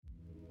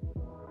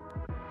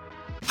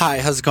Hi,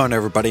 how's it going,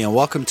 everybody, and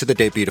welcome to the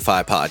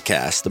Debutify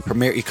podcast, the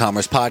premier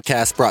e-commerce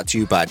podcast brought to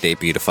you by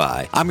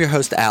Debutify. I'm your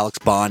host, Alex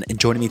Bond, and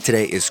joining me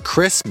today is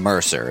Chris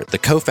Mercer, the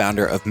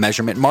co-founder of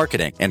Measurement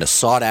Marketing and a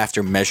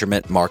sought-after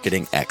measurement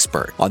marketing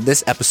expert. On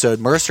this episode,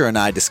 Mercer and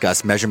I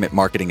discuss Measurement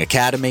Marketing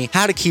Academy,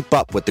 how to keep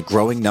up with the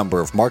growing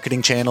number of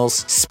marketing channels,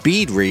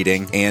 speed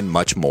reading, and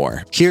much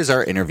more. Here's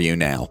our interview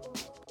now.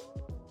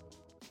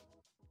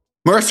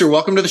 Mercer,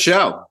 welcome to the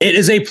show. It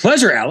is a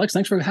pleasure, Alex.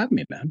 Thanks for having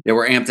me, man. Yeah,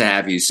 we're amped to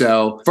have you.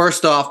 So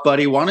first off,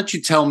 buddy, why don't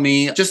you tell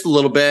me just a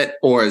little bit,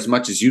 or as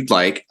much as you'd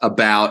like,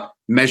 about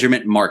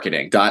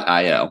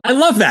measurementmarketing.io. I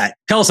love that.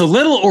 Tell us a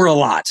little or a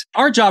lot.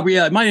 Our job,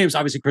 my name is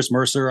obviously Chris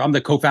Mercer. I'm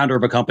the co-founder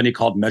of a company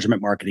called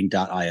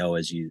measurementmarketing.io,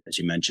 as you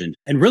mentioned.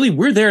 And really,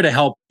 we're there to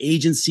help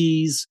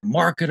agencies,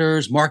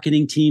 marketers,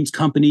 marketing teams,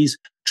 companies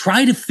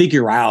try to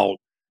figure out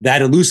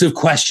that elusive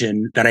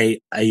question that I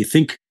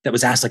think that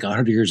was asked like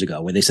 100 years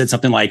ago, where they said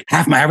something like,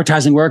 half my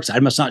advertising works.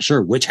 I'm just not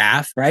sure which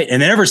half, right?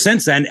 And then ever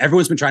since then,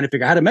 everyone's been trying to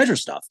figure out how to measure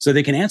stuff so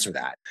they can answer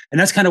that.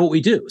 And that's kind of what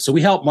we do. So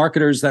we help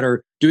marketers that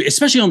are doing,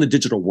 especially on the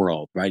digital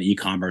world, right?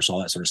 E-commerce, all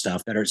that sort of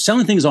stuff, that are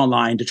selling things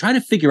online to try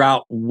to figure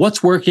out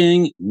what's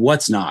working,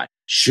 what's not.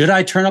 Should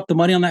I turn up the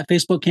money on that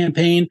Facebook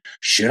campaign?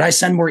 Should I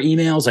send more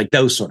emails? Like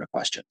those sort of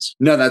questions.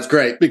 No, that's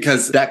great,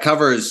 because that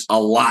covers a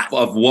lot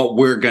of what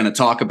we're going to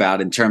talk about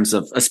in terms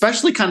of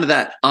especially kind of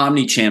that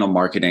omni-channel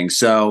marketing.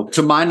 So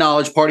to my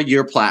knowledge, part of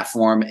your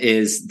platform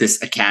is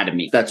this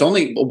academy. That's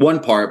only one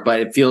part, but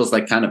it feels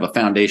like kind of a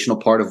foundational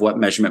part of what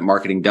measurement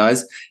marketing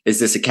does is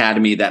this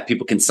academy that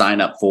people can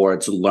sign up for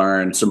to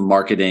learn some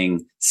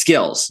marketing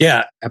skills.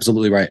 Yeah,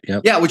 absolutely right.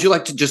 Yep. Yeah. Would you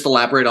like to just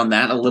elaborate on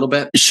that a little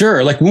bit?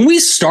 Sure. Like when we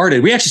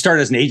actually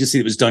started as an agency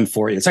that was done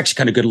for you. It's actually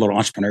kind of good, a little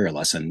entrepreneurial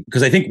lesson,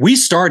 because I think we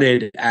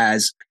started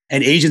as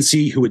an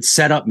agency who would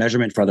set up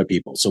measurement for other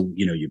people. So,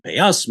 you pay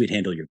us, we'd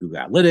handle your Google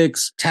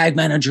Analytics, Tag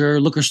Manager,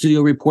 Looker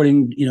Studio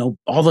reporting,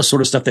 all the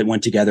sort of stuff that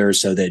went together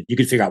so that you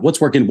could figure out what's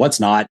working, what's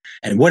not,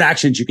 and what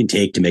actions you can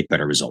take to make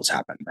better results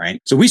happen,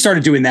 right? So we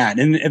started doing that.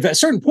 And at a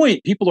certain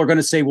point, people are going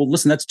to say, well,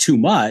 listen, that's too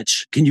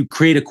much. Can you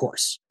create a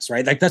course,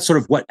 right? Like that's sort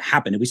of what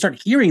happened. And we started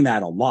hearing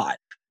that a lot.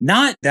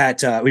 Not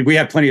that we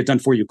have plenty of done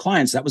for you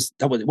clients. That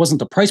it wasn't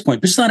the price point,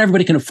 but just not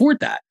everybody can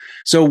afford that.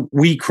 So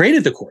we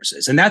created the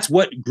courses, and that's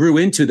what grew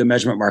into the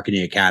Measurement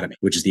Marketing Academy,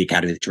 which is the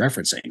academy that you're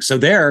referencing. So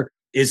there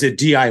is a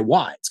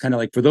DIY. It's kind of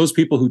like for those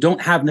people who don't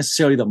have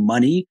necessarily the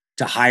money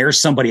to hire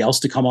somebody else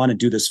to come on and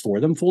do this for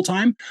them full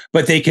time,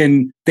 but they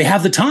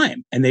have the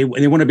time and they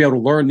want to be able to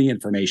learn the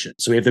information.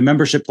 So we have the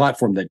membership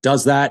platform that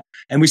does that.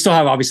 And we still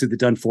have obviously the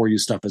done for you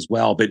stuff as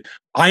well. But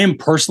I am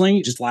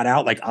personally just flat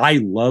out, like I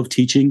love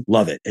teaching,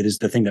 love it. It is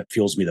the thing that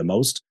fuels me the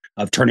most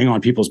of turning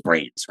on people's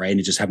brains, right?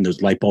 And just having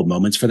those light bulb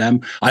moments for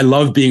them. I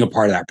love being a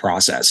part of that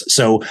process.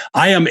 So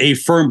I am a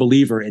firm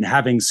believer in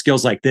having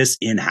skills like this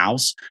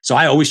in-house. So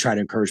I always try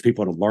to encourage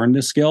people to learn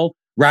this skill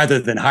rather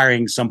than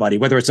hiring somebody,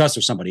 whether it's us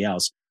or somebody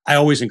else. I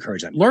always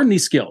encourage that. Learn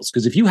these skills,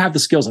 because if you have the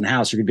skills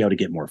in-house, you're going to be able to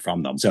get more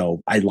from them. So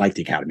I like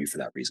the Academy for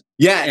that reason.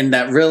 Yeah. And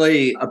that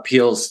really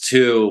appeals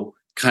to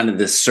kind of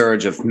this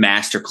surge of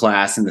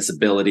masterclass and this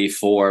ability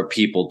for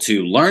people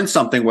to learn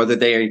something, whether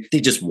they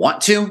just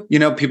want to,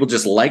 people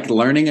just like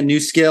learning a new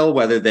skill,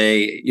 whether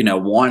they,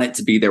 want it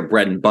to be their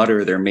bread and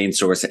butter, their main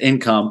source of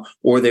income,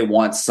 or they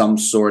want some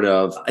sort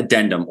of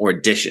addendum or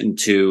addition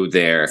to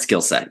their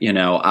skill set.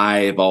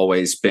 I've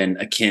always been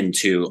akin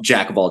to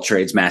jack of all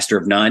trades, master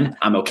of none.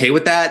 I'm okay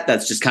with that.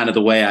 That's just kind of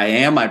the way I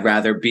am. I'd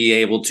rather be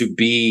able to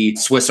be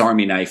Swiss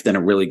Army knife than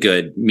a really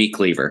good meat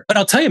cleaver. But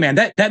I'll tell you, man,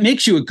 that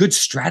makes you a good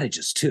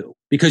strategist too.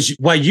 Because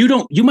while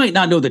you might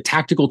not know the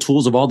tactical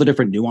tools of all the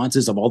different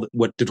nuances of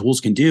what the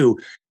tools can do,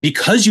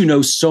 because you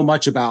know so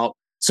much about,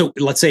 so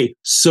let's say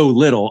so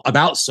little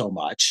about so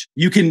much,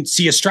 you can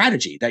see a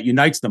strategy that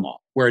unites them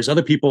all. Whereas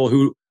other people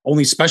who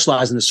only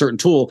specialize in a certain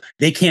tool,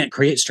 they can't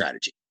create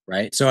strategy,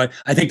 right? So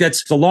I think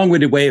that's a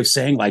long-winded way of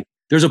saying like,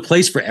 there's a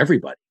place for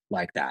everybody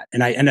like that.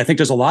 And I think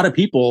there's a lot of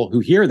people who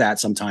hear that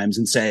sometimes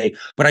and say,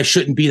 but I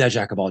shouldn't be that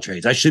jack of all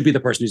trades. I should be the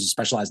person who's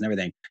specialized in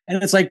everything.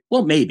 And it's like,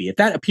 well, maybe if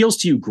that appeals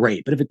to you,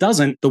 great. But if it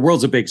doesn't, the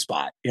world's a big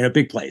spot, a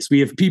big place. We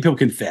have people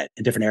can fit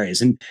in different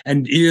areas, and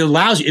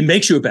it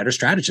makes you a better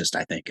strategist,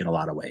 I think, in a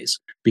lot of ways,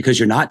 because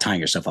you're not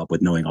tying yourself up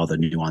with knowing all the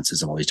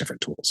nuances of all these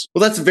different tools.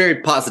 Well, that's a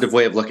very positive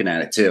way of looking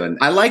at it too. And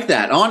I like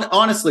that.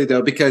 Honestly,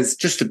 though, because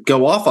just to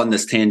go off on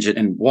this tangent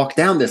and walk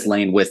down this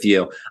lane with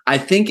you, I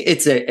think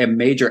it's a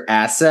major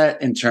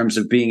asset in terms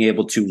of being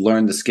able to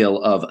learn the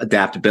skill of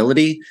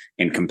adaptability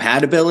and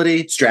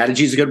compatibility.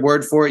 Strategy is a good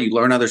word for it. You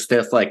learn other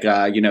stuff like,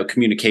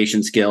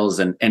 communication skills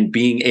and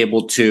being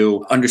able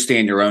to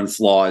understand your own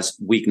flaws,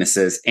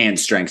 weaknesses, and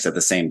strengths at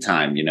the same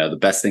time. The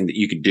best thing that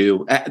you could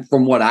do,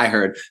 from what I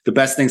heard, the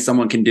best thing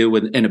someone can do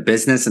in a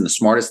business and the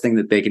smartest thing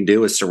that they can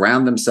do is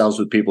surround themselves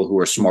with people who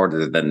are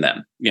smarter than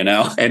them,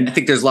 And I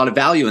think there's a lot of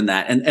value in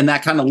that. And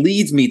that kind of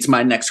leads me to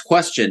my next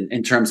question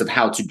in terms of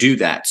how to do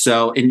that.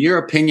 So in your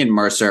opinion,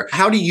 Mercer,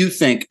 how do you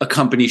think a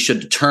company should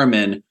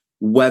determine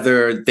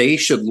whether they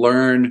should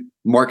learn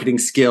marketing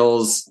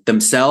skills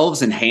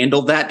themselves and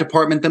handle that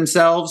department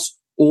themselves,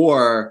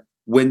 or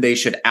when they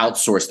should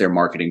outsource their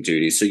marketing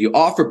duties. So you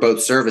offer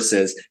both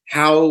services.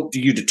 How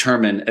do you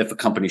determine if a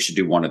company should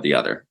do one or the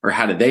other, or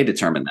how do they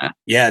determine that?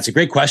 Yeah, it's a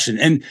great question.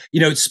 And,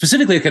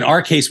 specifically like in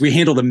our case, we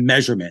handle the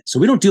measurement. So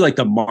we don't do like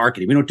the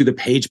marketing. We don't do the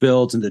page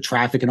builds and the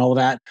traffic and all of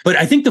that. But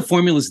I think the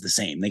formula is the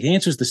same. Like the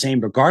answer is the same,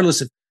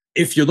 regardless of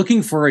if you're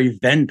looking for a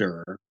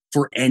vendor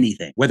for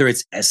anything, whether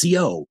it's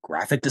SEO,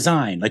 graphic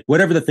design, like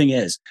whatever the thing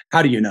is,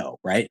 how do you know,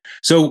 right?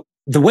 So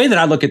the way that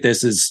I look at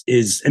this is,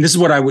 and this is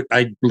what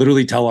I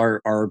literally tell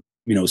our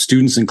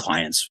students and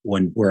clients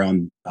when we're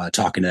on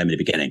talking to them in the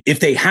beginning.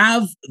 If they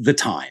have the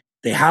time,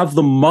 they have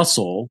the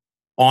muscle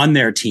on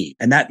their team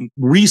and that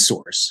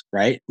resource,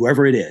 right?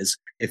 Whoever it is,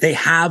 if they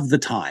have the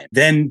time,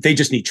 then they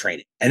just need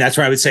training. And that's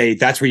where I would say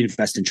that's where you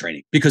invest in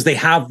training because they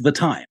have the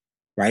time,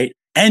 right?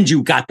 And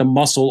you got the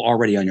muscle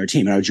already on your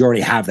team. And you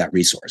already have that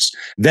resource.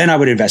 Then I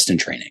would invest in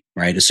training,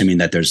 right? Assuming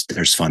that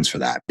there's funds for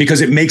that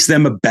because it makes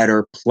them a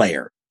better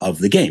player of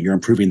the game. You're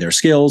improving their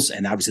skills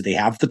and obviously they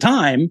have the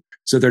time.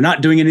 So they're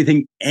not doing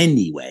anything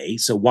anyway.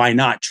 So why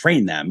not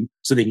train them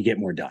so they can get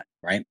more done,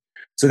 right?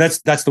 So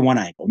that's the one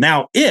angle.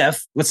 Now,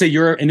 if let's say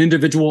you're an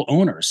individual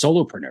owner,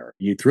 solopreneur,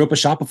 you threw up a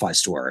Shopify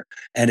store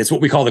and it's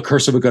what we call the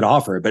curse of a good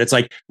offer, but it's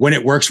like when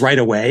it works right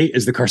away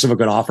is the curse of a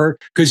good offer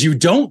because you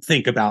don't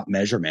think about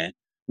measurement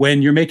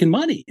when you're making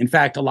money. In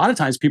fact, a lot of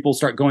times people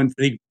start going,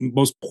 the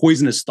most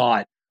poisonous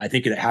thought, I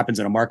think it happens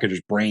in a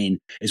marketer's brain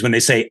is when they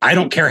say, I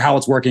don't care how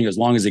it's working as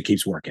long as it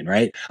keeps working,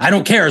 right? I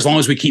don't care as long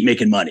as we keep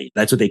making money.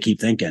 That's what they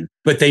keep thinking.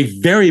 But they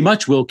very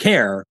much will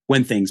care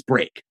when things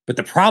break. But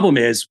the problem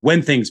is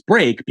when things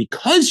break,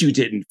 because you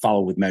didn't follow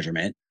with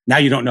measurement, now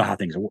you don't know how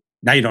things are.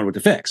 Now you don't know what to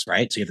fix,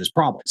 right? So you have this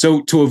problem.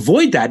 So to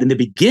avoid that in the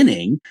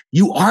beginning,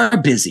 you are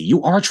busy.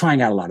 You are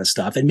trying out a lot of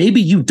stuff and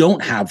maybe you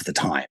don't have the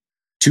time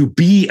to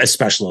be a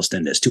specialist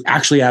in this, to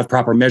actually have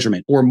proper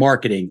measurement or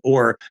marketing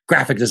or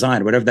graphic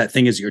design, whatever that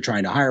thing is that you're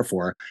trying to hire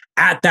for.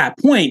 At that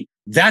point,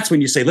 that's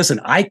when you say, listen,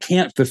 I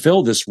can't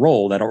fulfill this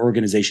role that our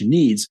organization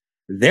needs.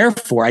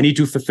 Therefore, I need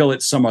to fulfill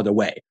it some other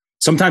way.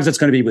 Sometimes that's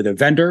going to be with a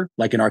vendor.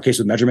 Like in our case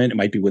with measurement, it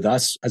might be with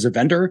us as a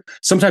vendor.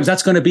 Sometimes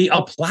that's going to be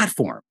a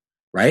platform,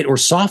 right? Or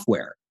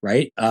software,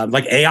 right?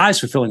 Like AI is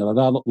fulfilling a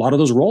lot of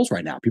those roles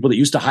right now. People that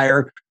used to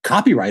hire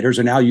copywriters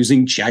are now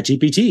using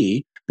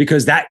ChatGPT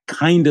because that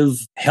kind of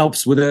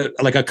helps with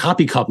a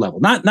copy cup level,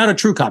 not a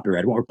true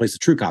copywriter, won't replace the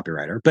true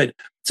copywriter, but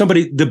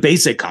the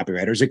basic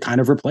copywriters, it kind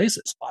of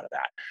replaces a lot of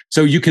that.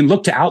 So you can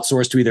look to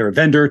outsource to either a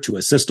vendor, to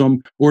a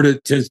system, or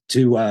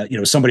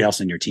to somebody else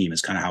in your team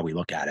is kind of how we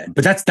look at it.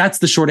 But that's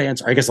the short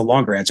answer, I guess a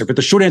longer answer. But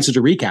the short answer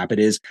to recap it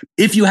is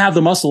if you have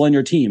the muscle on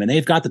your team and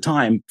they've got the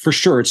time, for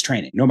sure it's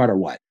training, no matter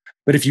what.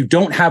 But if you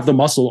don't have the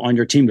muscle on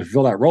your team to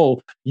fulfill that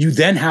role, you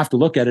then have to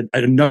look at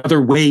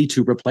another way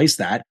to replace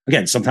that.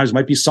 Again, sometimes it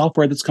might be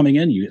software that's coming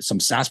in. You get some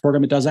SaaS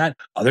program that does that.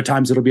 Other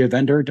times it'll be a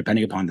vendor,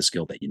 depending upon the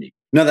skill that you need.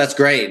 No, that's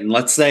great. And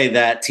let's say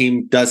that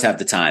team does have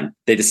the time.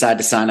 They decide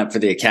to sign up for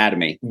the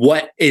academy.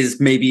 What is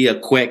maybe a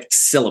quick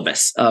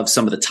syllabus of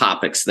some of the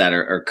topics that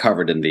are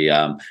covered in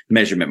the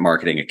Measurement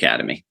Marketing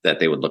Academy that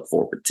they would look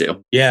forward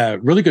to? Yeah,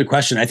 really good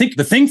question. I think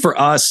the thing for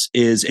us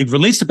is it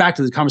relates back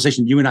to the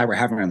conversation you and I were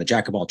having around the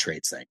jack of all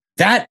trades thing.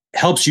 That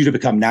helps you to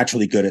become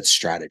naturally good at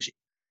strategy.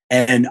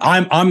 And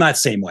I'm that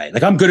same way.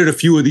 Like I'm good at a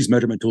few of these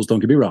measurement tools, don't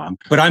get me wrong,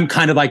 but I'm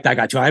kind of like that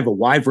guy too. I have a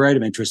wide variety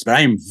of interests, but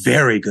I am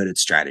very good at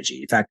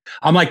strategy. In fact,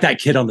 I'm like that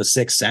kid on The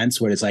Sixth Sense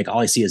where it's like all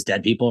I see is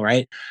dead people,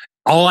 right?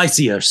 All I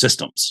see are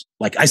systems.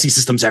 Like I see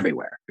systems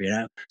everywhere,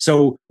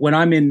 So when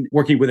I'm in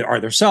working with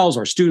ourselves,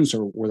 our students,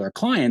 or with our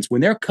clients,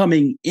 when they're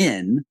coming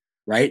in,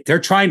 right, they're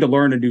trying to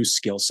learn a new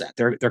skill set.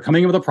 They're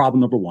coming in with a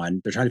problem, number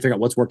one. They're trying to figure out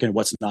what's working and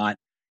what's not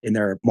in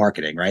their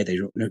marketing, right? They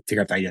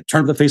figure out if they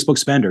turn up the Facebook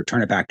spend or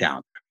turn it back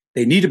down.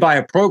 They need to buy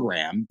a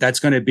program that's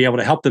going to be able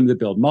to help them to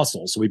build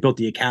muscle. So we built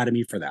the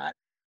academy for that.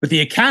 But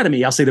the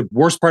academy, I'll say the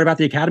worst part about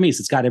the academy is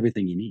it's got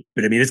everything you need.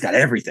 But I mean, it's got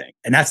everything.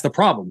 And that's the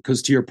problem.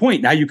 Because to your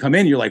point, now you come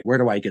in, you're like, where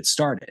do I get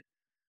started?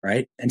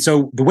 Right. And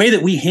so the way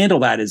that we handle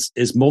that is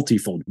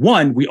multifold.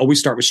 One, we always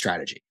start with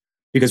strategy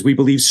because we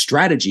believe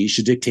strategy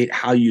should dictate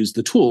how you use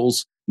the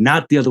tools,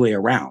 not the other way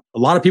around. A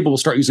lot of people will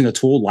start using a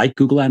tool like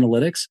Google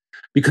Analytics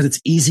because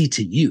it's easy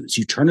to use.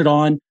 You turn it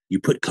on, you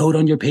put code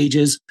on your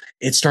pages,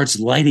 it starts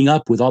lighting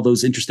up with all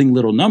those interesting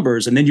little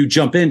numbers, and then you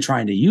jump in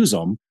trying to use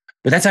them.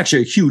 But that's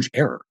actually a huge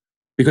error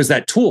because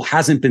that tool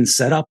hasn't been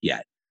set up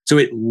yet. So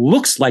it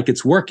looks like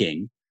it's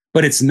working,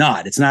 but it's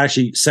not. It's not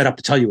actually set up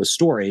to tell you a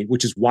story,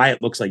 which is why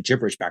it looks like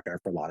gibberish back there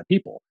for a lot of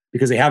people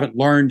because they haven't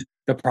learned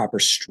the proper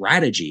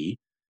strategy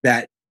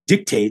that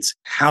dictates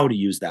how to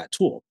use that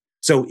tool.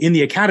 So in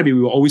the academy,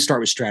 we will always start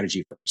with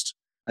strategy first.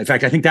 In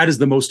fact, I think that is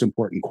the most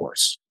important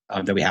course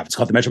that we have. It's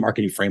called the Measurement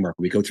Marketing Framework.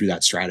 We go through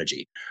that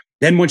strategy.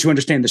 Then once you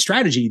understand the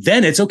strategy,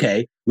 then it's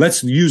okay.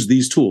 Let's use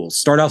these tools.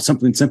 Start off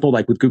something simple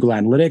like with Google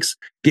Analytics,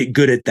 get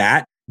good at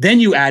that. Then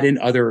you add in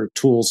other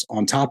tools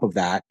on top of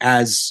that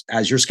as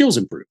your skills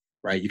improve,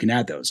 right? You can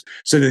add those.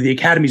 So that the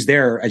academy's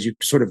there as you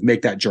sort of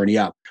make that journey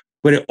up.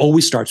 but it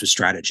always starts with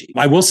strategy.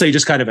 I will say,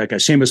 just kind of like a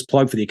shameless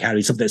plug for the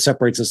Academy, something that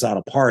separates us out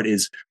apart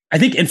is I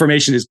think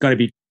information is going to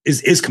be,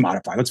 is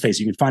commodified. Let's face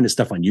it, you can find this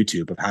stuff on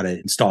YouTube of how to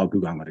install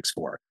Google Analytics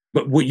 4.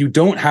 But what you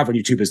don't have on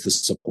YouTube is the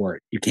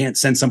support. You can't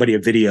send somebody a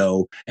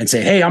video and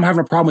say, hey, I'm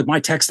having a problem with my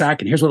tech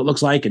stack and here's what it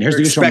looks like and here's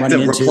the issue I'm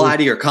running into. Reply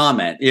to your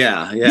comment.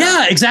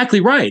 Yeah,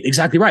 exactly right.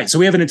 Exactly right. So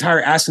we have an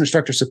entire Ask an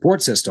Instructor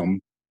support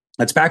system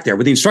that's back there,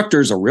 where the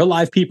instructors are real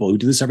live people who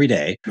do this every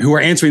day, who are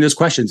answering those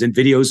questions in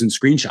videos and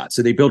screenshots.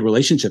 So they build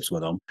relationships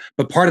with them.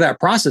 But part of that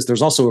process,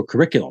 there's also a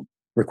curriculum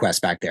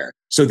request back there.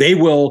 So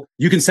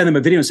you can send them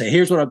a video and say,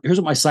 here's what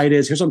my site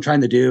is. Here's what I'm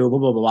trying to do, blah,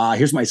 blah, blah, blah.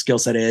 Here's what my skill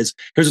set is.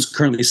 Here's what's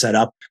currently set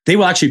up. They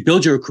will actually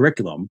build your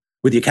curriculum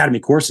with the Academy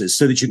courses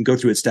so that you can go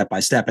through it step by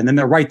step. And then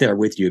they're right there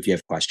with you if you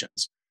have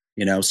questions.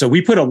 So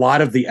we put a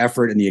lot of the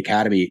effort in the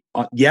Academy.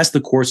 Yes,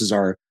 the courses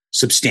are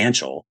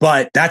substantial,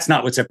 but that's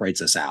not what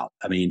separates us out.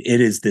 I mean,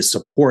 it is the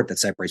support that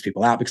separates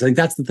people out, because I think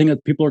that's the thing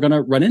that people are going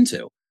to run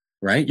into,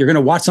 right? You're going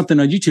to watch something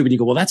on YouTube and you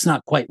go, well, that's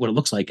not quite what it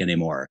looks like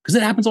anymore, because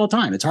it happens all the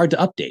time. It's hard to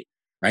update,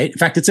 right? In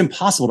fact, it's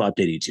impossible to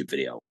update a YouTube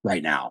video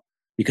right now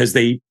because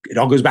it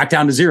all goes back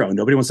down to zero and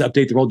nobody wants to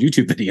update their old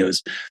YouTube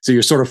videos. So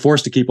you're sort of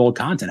forced to keep old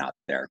content out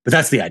there, but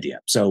that's the idea.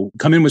 So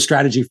come in with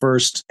strategy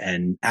first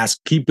and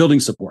keep building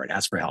support,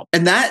 ask for help.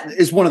 And that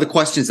is one of the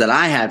questions that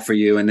I had for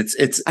you. And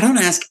I don't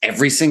ask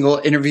every single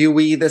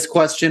interviewee this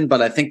question,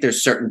 but I think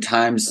there's certain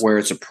times where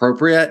it's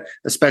appropriate,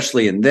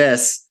 especially in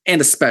this,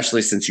 and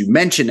especially since you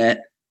mention it.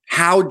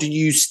 How do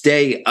you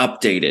stay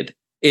updated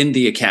in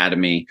the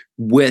Academy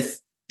with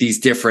these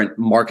different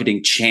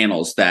marketing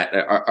channels that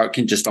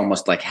can just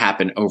almost like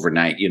happen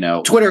overnight?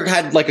 Twitter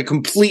had like a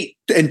complete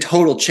and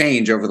total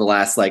change over the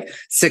last like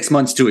 6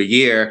 months to a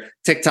year.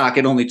 TikTok,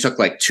 it only took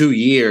like 2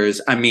 years.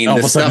 I mean,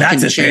 this stuff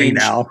can change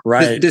now,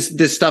 right?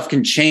 This stuff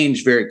can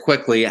change very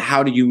quickly.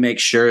 How do you make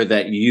sure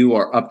that you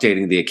are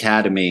updating the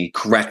Academy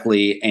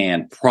correctly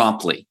and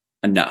promptly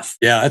enough?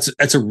 Yeah,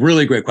 that's a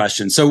really great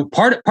question. So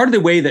part of the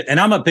way that,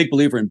 and I'm a big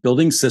believer in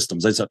building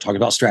systems. I talk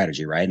about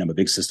strategy, right? And I'm a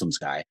big systems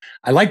guy.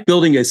 I like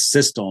building a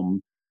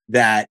system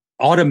that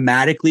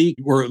automatically,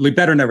 or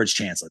better than average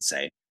chance, let's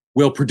say,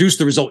 will produce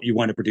the result you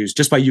want to produce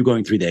just by you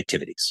going through the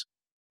activities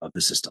of the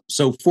system.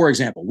 So for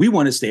example, we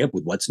want to stay up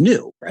with what's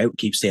new, right?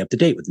 We stay up to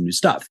date with the new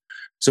stuff.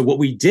 So what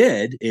we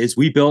did is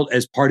we built,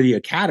 as part of the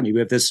Academy, we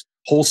have this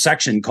whole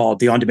section called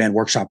the On-Demand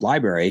Workshop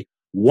Library.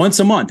 Once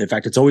a month, in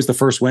fact, it's always the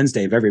first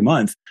Wednesday of every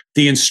month,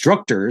 the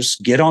instructors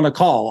get on a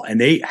call and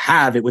they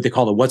have what they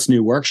call the What's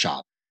New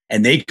workshop.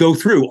 And they go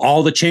through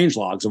all the change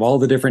logs of all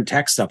the different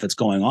tech stuff that's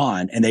going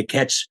on, and they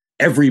catch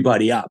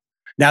everybody up.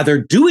 Now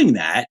they're doing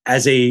that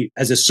as a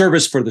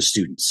service for the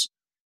students.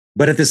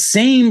 But at the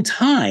same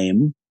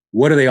time,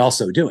 what are they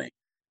also doing?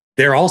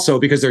 They're also,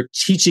 because they're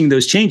teaching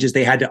those changes,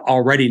 they had to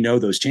already know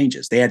those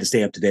changes. They had to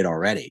stay up to date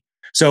already.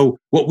 So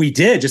what we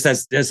did, just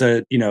as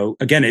a,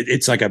 again,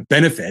 it's like a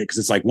benefit, because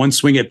it's like one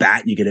swing at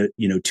bat and you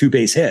get 2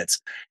 base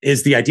hits,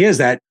 is the idea is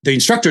that the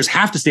instructors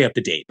have to stay up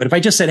to date. But if I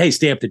just said, hey,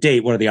 stay up to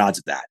date, what are the odds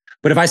of that?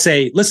 But if I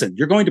say, listen,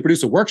 you're going to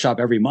produce a workshop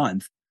every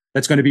month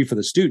that's going to be for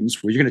the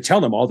students, where you're going to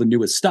tell them all the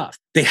newest stuff,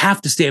 they have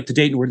to stay up to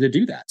date in order to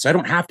do that. So I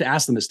don't have to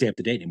ask them to stay up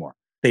to date anymore.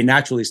 They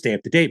naturally stay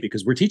up to date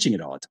because we're teaching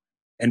it all the time.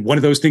 And one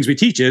of those things we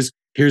teach is,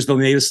 here's the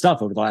latest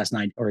stuff over the last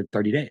 9 or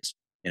 30 days,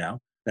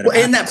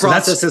 And that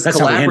process is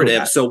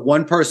collaborative. So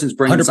one person's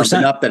bringing 100%.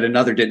 Something up that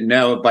another didn't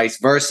know, vice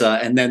versa.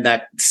 And then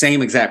that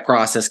same exact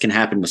process can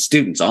happen with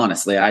students.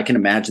 Honestly, I can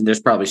imagine there's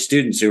probably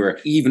students who are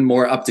even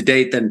more up to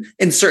date than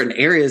in certain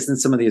areas than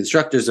some of the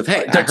instructors of,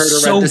 hey, I heard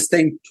or read this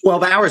thing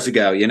 12 hours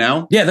ago,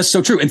 Yeah, that's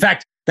so true. In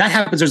fact, that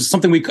happens. There's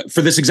something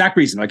for this exact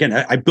reason. Again,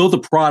 I build a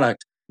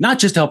product not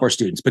just to help our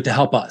students, but to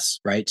help us,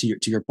 right? To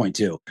your point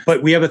too.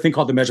 But we have a thing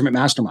called the Measurement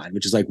Mastermind,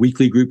 which is like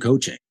weekly group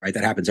coaching, right?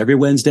 That happens every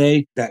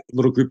Wednesday. That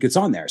little group gets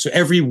on there. So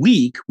every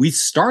week we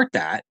start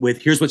that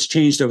with, here's what's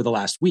changed over the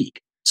last week.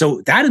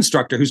 So that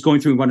instructor who's going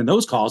through and running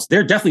those calls,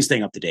 they're definitely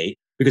staying up to date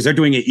because they're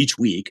doing it each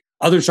week.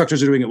 Other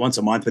instructors are doing it once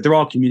a month, but they're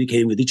all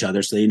communicating with each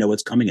other so they know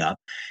what's coming up.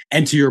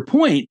 And to your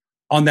point,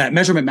 on that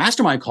Measurement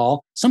Mastermind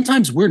call,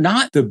 sometimes we're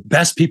not the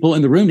best people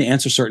in the room to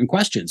answer certain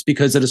questions,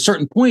 because at a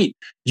certain point,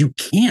 you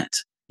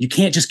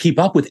can't just keep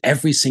up with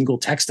every single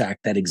tech stack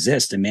that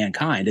exists in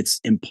mankind. It's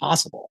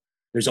impossible.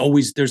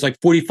 There's like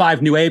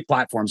 45 new AI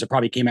platforms that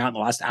probably came out in the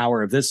last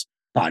hour of this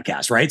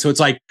podcast, right? So it's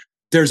like,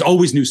 there's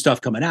always new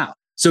stuff coming out.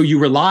 So you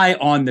rely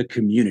on the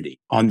community,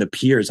 on the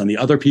peers, on the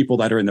other people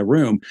that are in the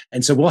room.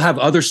 And so we'll have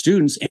other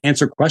students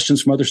answer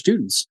questions from other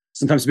students,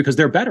 sometimes because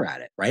they're better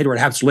at it, right? Or it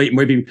happens to relate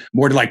maybe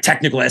more to like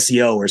technical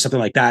SEO or something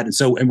like that.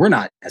 And we're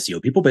not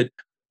SEO people, but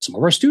some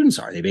of our students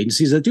are. They have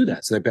agencies that do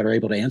that. So they're better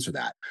able to answer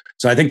that.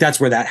 So I think that's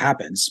where that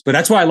happens. But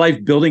that's why I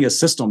like building a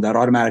system that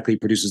automatically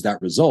produces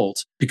that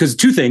result, because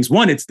 2 things.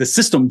 One, it's the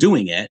system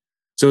doing it.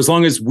 So as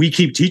long as we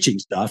keep teaching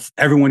stuff,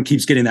 everyone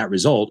keeps getting that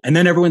result. And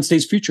then everyone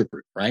stays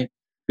future-proof, right?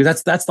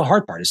 Because that's the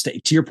hard part, is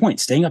to your point,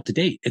 staying up to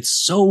date. It's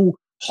so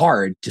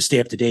hard to stay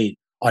up to date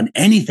on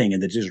anything in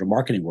the digital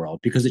marketing world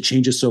because it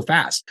changes so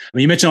fast. I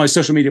mean, you mentioned all these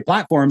social media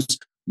platforms.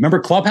 Remember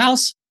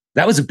Clubhouse?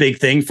 That was a big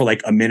thing for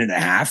like a minute and a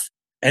half.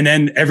 And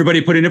then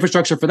everybody put in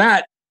infrastructure for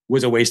that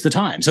was a waste of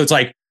time. So it's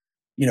like,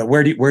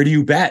 where do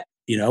you bet?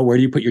 Where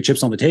do you put your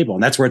chips on the table?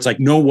 And that's where it's like,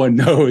 no one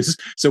knows.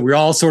 So we're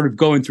all sort of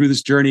going through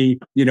this journey,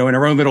 in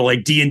our own little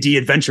like D&D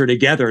adventure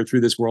together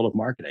through this world of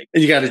marketing.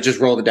 And you got to just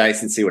roll the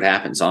dice and see what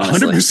happens,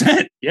 honestly.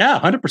 100%. Yeah,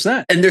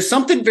 100%. And there's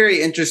something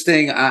very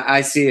interesting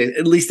I see,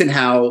 at least in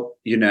how,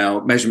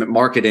 measurement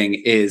marketing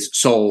is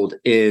sold,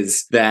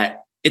 is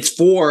that it's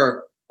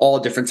for all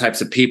different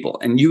types of people.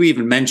 And you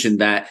even mentioned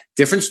that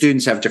different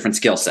students have different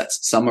skill sets.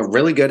 Some are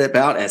really good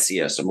about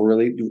SEO. Some are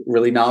really,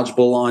 really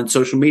knowledgeable on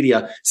social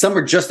media. Some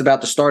are just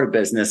about to start a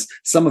business.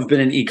 Some have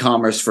been in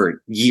e-commerce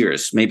for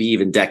years, maybe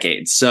even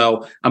decades.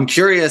 So I'm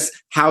curious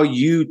how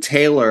you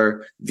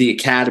tailor the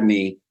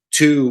academy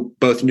to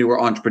both newer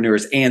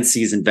entrepreneurs and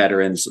seasoned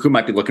veterans who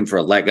might be looking for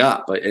a leg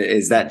up.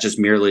 Is that just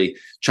merely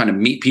trying to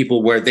meet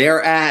people where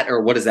they're at,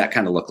 or what does that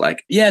kind of look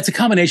like? Yeah, it's a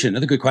combination.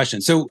 Another good question.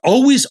 So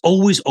always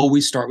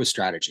start with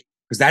strategy,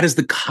 because that is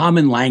the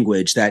common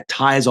language that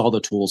ties all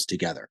the tools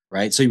together,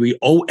 right? So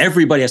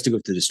everybody has to go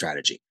through the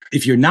strategy.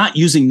 If you're not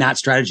using that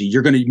strategy,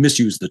 you're going to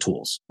misuse the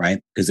tools,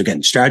 right? Because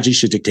again, strategy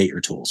should dictate your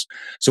tools.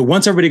 So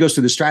once everybody goes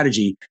through the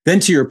strategy,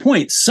 then to your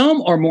point,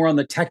 some are more on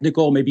the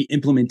technical, maybe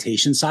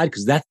implementation side,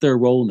 because that's their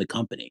role in the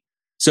company.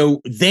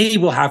 So they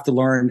will have to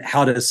learn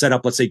how to set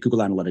up, let's say, Google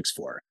Analytics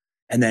 4,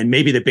 and then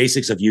maybe the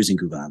basics of using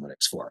Google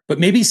Analytics 4. But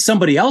maybe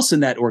somebody else in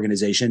that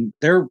organization,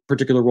 their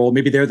particular role,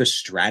 maybe they're the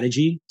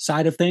strategy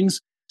side of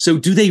things. So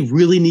do they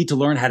really need to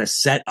learn how to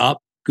set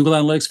up Google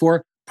Analytics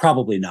 4?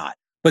 Probably not.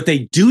 But they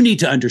do need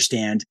to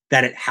understand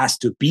that it has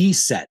to be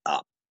set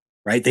up,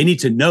 right? They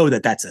need to know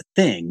that that's a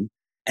thing.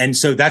 And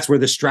so that's where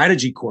the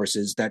strategy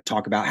courses that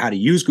talk about how to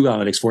use Google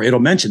Analytics 4, it'll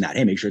mention that.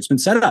 Hey, make sure it's been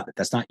set up. If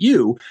that's not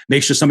you,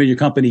 make sure somebody in your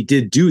company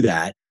did do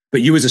that.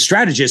 But you as a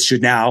strategist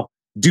should now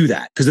do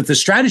that. Because if the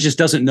strategist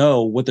doesn't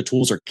know what the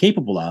tools are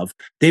capable of,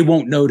 they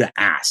won't know to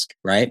ask,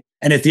 right?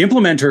 And if the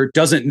implementer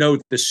doesn't know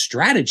the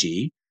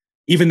strategy,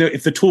 even though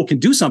if the tool can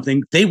do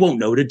something, they won't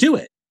know to do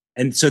it.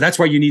 And so that's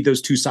why you need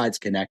those two sides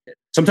connected.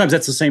 Sometimes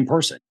that's the same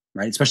person,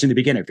 right? Especially in the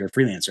beginning, if you're a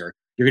freelancer,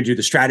 you're going to do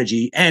the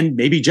strategy and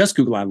maybe just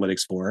Google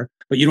Analytics 4,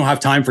 but you don't have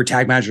time for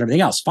tag manager and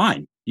everything else.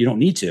 Fine. You don't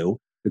need to.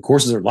 The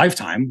courses are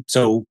lifetime.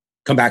 So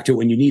come back to it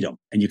when you need them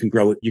and you can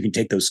grow it. You can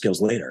take those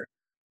skills later,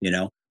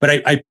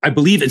 But I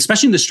believe,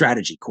 especially in the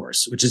strategy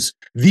course, which is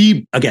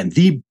the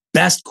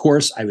best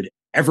course I would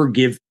ever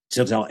give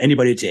to tell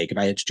anybody to take. If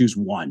I had to choose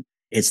one,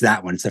 it's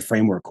that one. It's the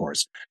framework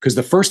course. Because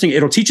the first thing,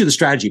 it'll teach you the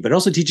strategy, but it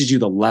also teaches you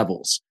the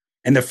levels.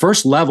 And the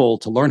first level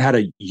to learn how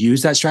to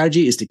use that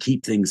strategy is to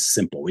keep things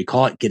simple. We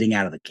call it getting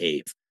out of the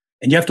cave.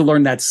 And you have to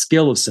learn that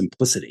skill of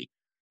simplicity,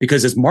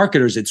 because as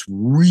marketers, it's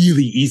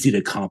really easy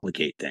to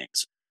complicate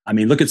things. I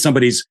mean, look at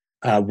somebody's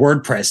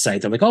WordPress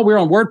site. They're like, oh, we're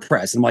on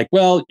WordPress. And I'm like,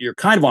 well, you're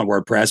kind of on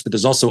WordPress, but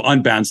there's also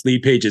unbound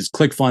lead pages,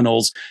 click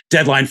funnels,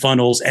 deadline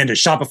funnels, and a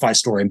Shopify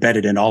store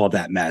embedded in all of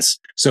that mess.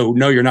 So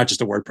no, you're not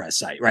just a WordPress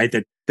site, right?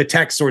 The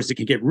tech source that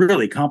can get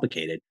really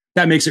complicated.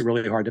 That makes it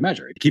really hard to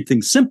measure. To keep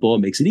things simple, it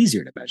makes it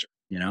easier to measure,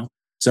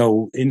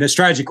 So in the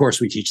strategy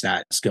course, we teach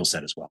that skill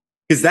set as well.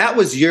 Because that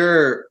was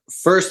your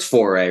first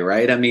foray,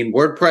 right? I mean,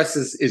 WordPress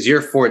is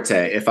your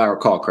forte, if I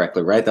recall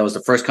correctly, right? That was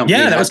the first company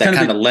that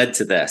kind of led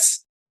to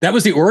this. That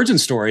was the origin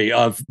story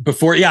of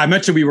before. Yeah, I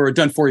mentioned we were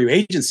done for you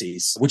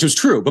agencies, which was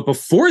true. But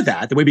before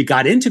that, the way we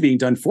got into being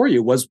done for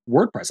you was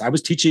WordPress. I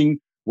was teaching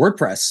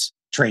WordPress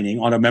training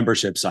on a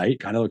membership site,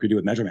 kind of like we do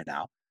with measurement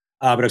now.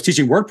 But I was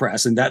teaching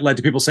WordPress, and that led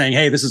to people saying,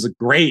 hey, this is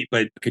great,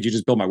 but could you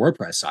just build my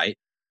WordPress site?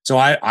 So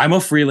I'm a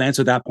freelancer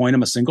at that point.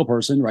 I'm a single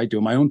person, right?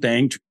 Doing my own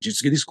thing,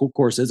 just get these cool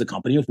courses, a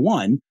company of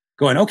one,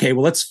 going, okay,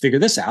 well, let's figure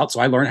this out. So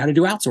I learned how to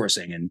do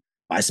outsourcing and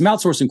buy some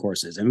outsourcing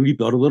courses. And we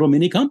built a little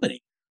mini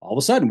company. All of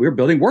a sudden, we were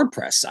building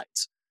WordPress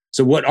sites.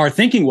 So what our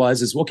thinking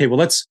was, okay, well,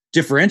 let's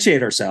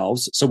differentiate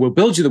ourselves. So we'll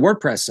build you the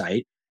WordPress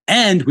site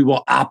and we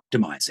will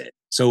optimize it.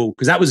 So,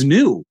 because that was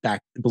new back,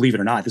 believe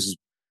it or not, this is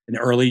in the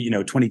early,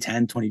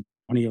 2010,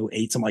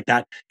 2008, something like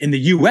that. In the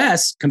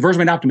US, conversion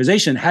rate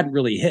optimization hadn't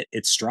really hit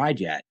its stride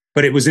yet,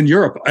 but it was in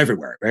Europe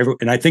everywhere.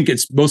 And I think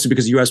it's mostly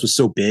because the US was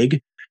so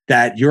big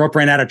that Europe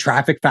ran out of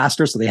traffic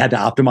faster. So they had to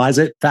optimize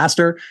it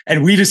faster.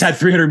 And we just had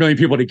 300 million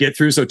people to get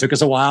through. So it took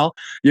us a while,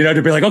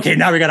 to be like, okay,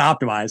 now we got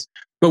to optimize.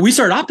 But we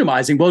started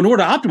optimizing. Well, in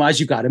order to optimize,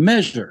 you've got to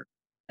measure.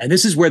 And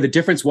this is where the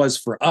difference was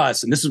for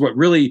us. And this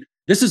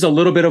is a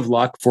little bit of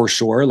luck for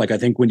sure. Like, I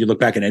think when you look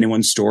back at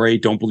anyone's story,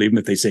 don't believe them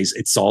if they say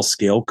it's all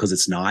skill, because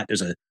it's not.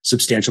 There's a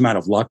substantial amount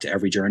of luck to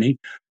every journey.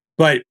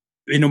 But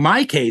in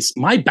my case,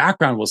 my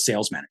background was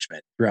sales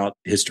management throughout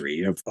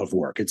history of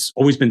work. It's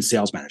always been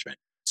sales management.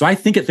 So I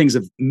think of things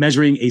of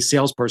measuring a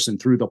salesperson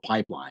through the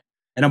pipeline.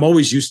 And I'm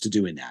always used to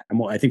doing that.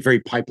 I think very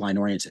pipeline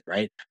oriented,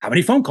 right? How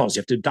many phone calls you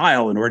have to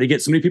dial in order to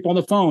get so many people on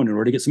the phone, in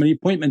order to get so many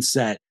appointments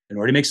set, in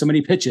order to make so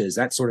many pitches,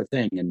 that sort of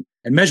thing, and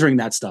measuring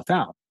that stuff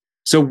out.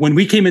 So when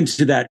we came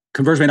into that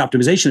conversion rate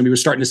optimization and we were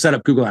starting to set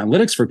up Google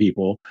Analytics for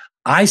people,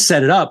 I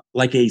set it up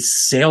like a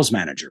sales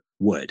manager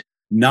would,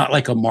 not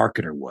like a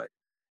marketer would.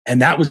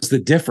 And that was the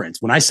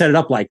difference. When I set it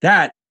up like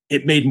that,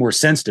 it made more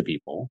sense to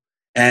people.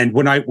 And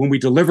when we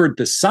delivered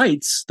the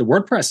sites, the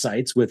WordPress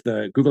sites with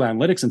the Google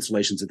Analytics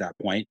installations at that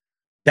point,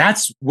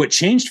 that's what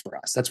changed for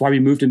us. That's why we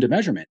moved into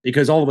measurement,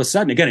 because all of a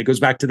sudden, again, it goes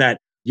back to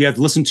that you have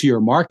to listen to your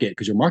market,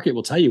 because your market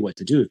will tell you what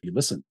to do if you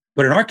listen.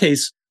 But in our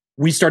case,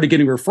 we started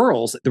getting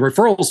referrals. The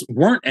referrals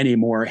weren't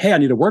anymore, hey, I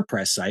need a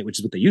WordPress site, which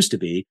is what they used to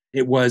be.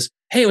 It was,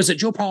 hey, I was at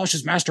Joe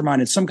Polish's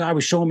mastermind and some guy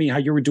was showing me how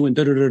you were doing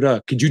da da da da.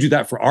 Could you do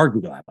that for our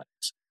Google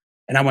Analytics?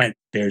 And I went,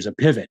 there's a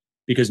pivot,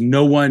 because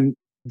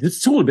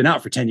this tool had been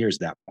out for 10 years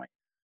at that point,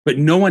 but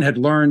no one had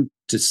learned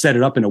to set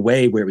it up in a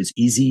way where it was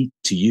easy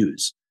to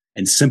use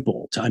and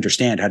simple to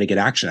understand how to get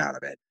action out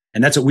of it.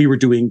 And that's what we were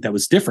doing that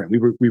was different.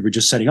 We were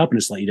just setting up in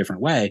a slightly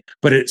different way,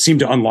 but it seemed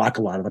to unlock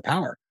a lot of the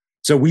power.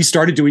 So we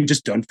started doing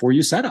just done for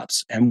you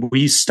setups, and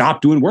we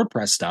stopped doing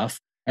WordPress stuff.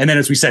 And then,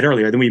 as we said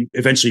earlier, then we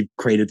eventually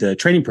created the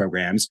training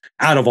programs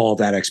out of all of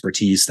that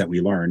expertise that we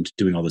learned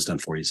doing all those done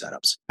for you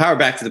setups. Power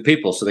back to the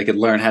people so they could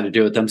learn how to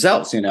do it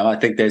themselves. I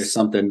think there's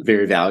something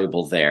very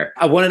valuable there.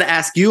 I wanted to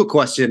ask you a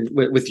question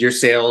with your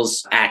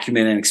sales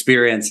acumen and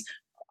experience.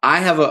 I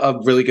have a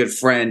really good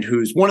friend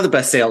who's one of the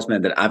best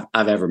salesmen that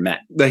I've ever met.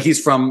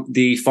 He's from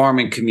the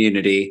farming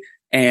community,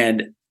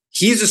 and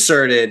he's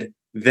asserted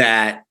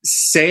that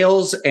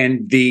sales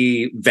and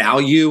the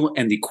value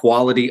and the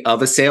quality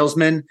of a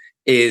salesman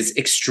is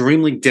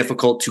extremely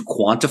difficult to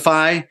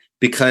quantify,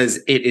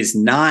 because it is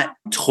not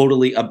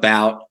totally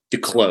about the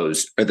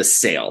close or the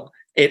sale.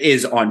 It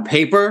is on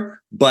paper,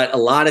 but a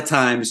lot of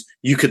times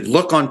you could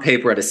look on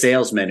paper at a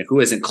salesman who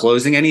isn't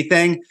closing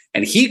anything,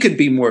 and he could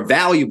be more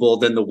valuable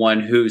than the one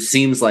who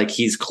seems like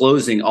he's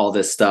closing all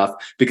this stuff,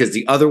 because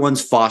the other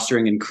one's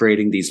fostering and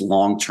creating these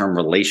long-term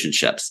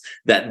relationships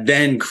that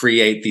then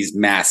create these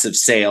massive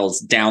sales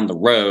down the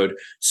road.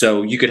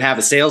 So you could have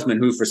a salesman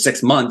who for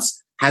 6 months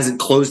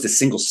hasn't closed a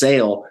single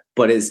sale,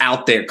 but is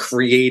out there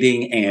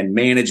creating and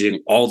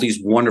managing all these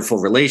wonderful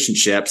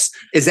relationships.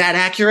 Is that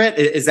accurate?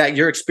 Is that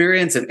your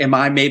experience? Am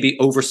I maybe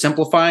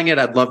oversimplifying it?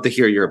 I'd love to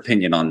hear your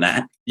opinion on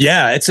that.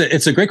 Yeah, it's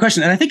a great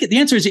question. And I think the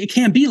answer is it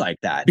can be like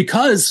that,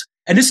 because,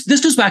 and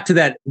this goes back to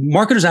that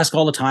marketers ask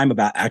all the time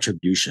about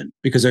attribution,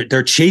 because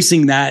they're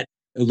chasing that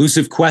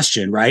elusive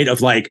question, right?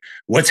 Of like,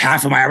 what's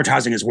half of my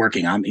advertising is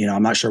working? I'm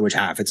not sure which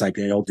half. It's like,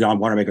 I want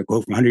to make a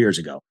quote from 100 years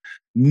ago.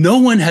 No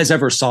one has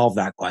ever solved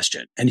that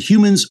question. And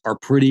humans are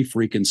pretty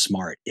freaking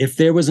smart. If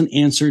there was an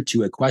answer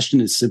to a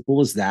question as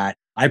simple as that,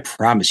 I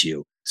promise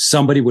you,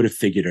 somebody would have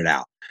figured it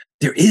out.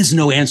 There is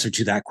no answer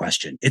to that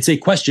question. It's a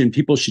question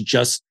people should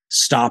just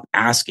stop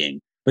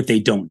asking, but they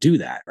don't do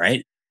that,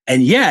 right?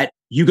 And yet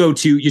you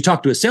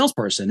talk to a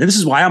salesperson, and this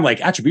is why I'm like,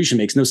 attribution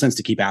makes no sense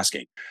to keep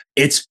asking.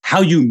 It's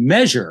how you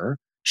measure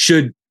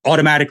should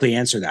automatically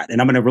answer that. And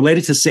I'm going to relate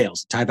it to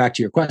sales, tie back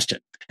to your question.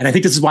 And I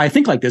think this is why I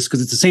think like this,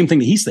 because it's the same thing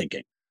that he's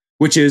thinking,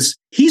 which is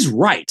he's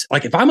right.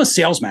 Like if I'm a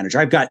sales manager,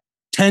 I've got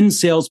 10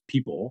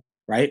 salespeople,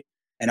 right?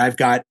 And I've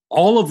got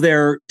all of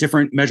their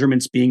different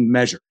measurements being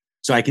measured.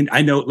 So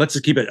I know, let's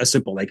just keep it as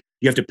simple. Like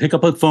you have to pick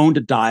up a phone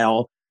to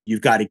dial.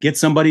 You've got to get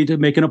somebody to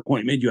make an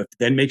appointment. You have to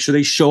then make sure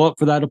they show up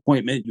for that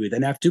appointment. You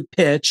then have to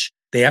pitch,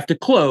 they have to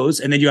close,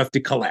 and then you have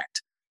to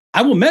collect.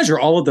 I will measure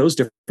all of those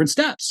different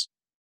steps,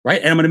 right?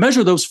 And I'm going to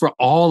measure those for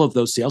all of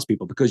those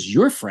salespeople, because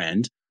your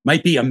friend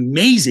might be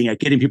amazing at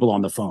getting people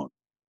on the phone.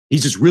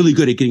 He's just really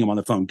good at getting them on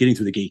the phone, getting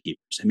through the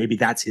gatekeepers. And maybe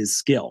that's his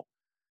skill.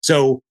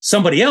 So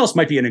somebody else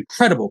might be an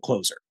incredible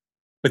closer,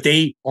 but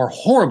they are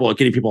horrible at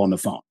getting people on the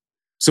phone.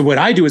 So what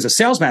I do as a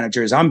sales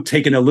manager is I'm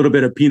taking a little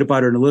bit of peanut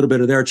butter and a little bit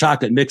of their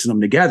chocolate, mixing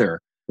them together,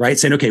 right?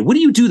 Saying, okay, what do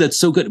you do that's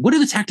so good? What are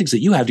the tactics that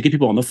you have to get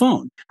people on the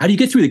phone? How do you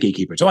get through the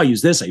gatekeepers? Oh, I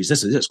use this, I use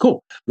this, and this.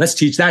 Cool. Let's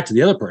teach that to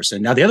the other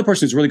person. Now, the other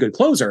person is a really good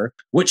closer.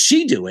 What's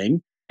she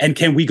doing? And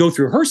can we go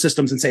through her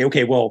systems and say,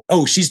 okay, well,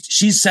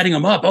 she's setting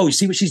them up. Oh, you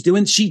see what she's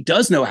doing? She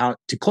does know how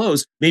to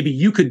close. Maybe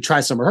you could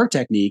try some of her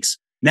techniques.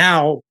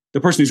 Now,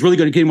 the person who's really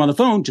good at getting them on the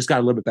phone just got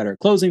a little bit better at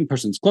closing. The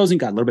person's closing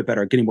got a little bit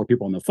better at getting more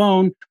people on the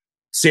phone.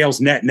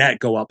 Sales net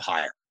go up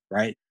higher,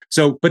 right?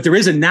 So, but there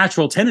is a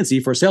natural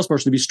tendency for a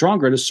salesperson to be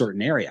stronger in a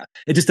certain area.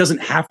 It just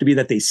doesn't have to be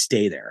that they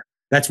stay there.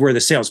 That's where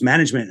the sales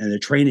management and the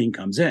training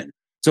comes in.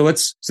 So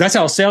that's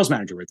how a sales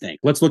manager would think.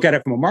 Let's look at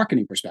it from a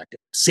marketing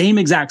perspective. Same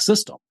exact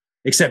system,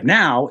 except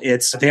now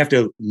they have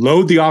to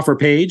load the offer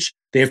page.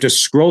 They have to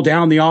scroll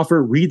down the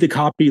offer, read the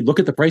copy, look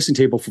at the pricing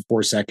table for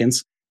 4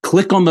 seconds,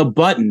 click on the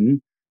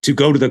button to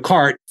go to the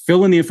cart,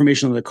 fill in the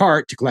information on the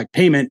cart to collect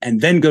payment,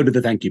 and then go to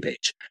the thank you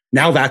page.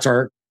 Now that's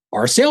our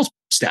sales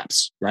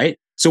steps, right?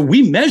 So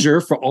we measure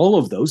for all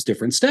of those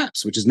different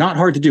steps, which is not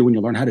hard to do when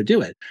you learn how to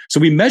do it. So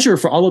we measure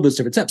for all of those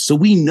different steps. So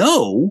we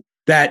know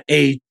that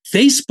a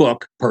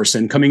Facebook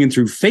person coming in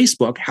through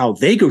Facebook, how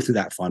they go through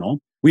that funnel.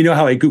 We know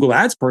how a Google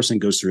Ads person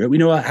goes through it. We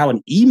know how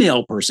an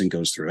email person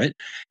goes through it.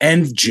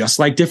 And just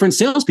like different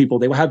salespeople,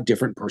 they will have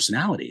different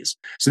personalities.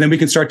 So then we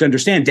can start to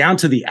understand down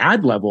to the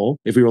ad level,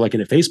 if we were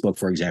looking at Facebook,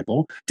 for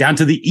example, down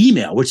to the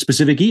email, which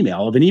specific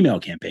email of an email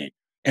campaign.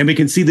 And we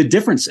can see the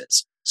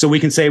differences. So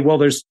we can say, well,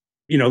 let's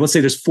say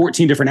there's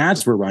 14 different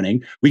ads we're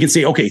running. We can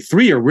say, okay,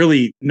 3 are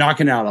really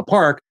knocking it out of the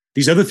park.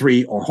 These other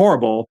 3 are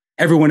horrible.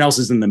 Everyone else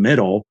is in the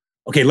middle.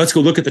 Okay, let's go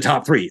look at the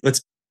top 3.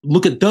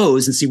 look at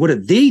those and see what are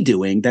they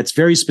doing that's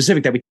very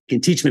specific that we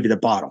can teach maybe the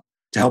bottom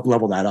to help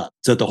level that up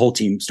so that the whole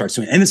team starts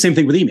doing it. And the same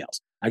thing with emails.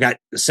 I got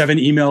a 7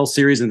 email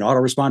series and an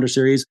autoresponder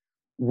series.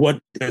 What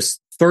this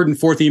third and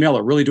fourth email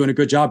are really doing a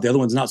good job. The other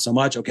one's not so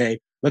much. Okay,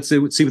 let's see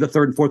what the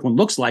third and fourth one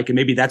looks like. And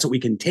maybe that's what we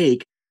can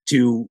take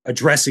to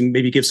addressing,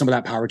 maybe give some of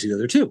that power to the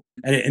other two.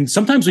 And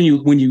sometimes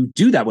when you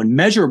do that, when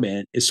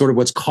measurement is sort of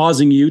what's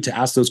causing you to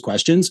ask those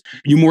questions,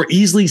 you more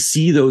easily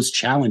see those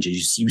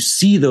challenges. You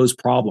see those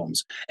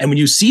problems. And when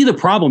you see the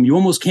problem, you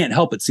almost can't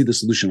help but see the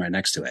solution right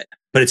next to it.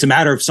 But it's a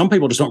matter of some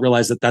people just don't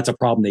realize that that's a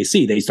problem they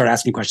see. They start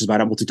asking questions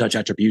about multi-touch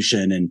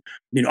attribution and,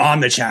 on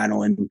the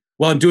channel. And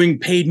well, I'm doing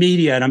paid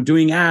media and I'm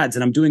doing ads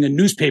and I'm doing a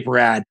newspaper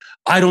ad.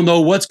 I don't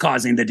know what's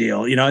causing the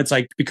deal. It's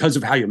like because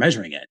of how you're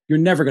measuring it. You're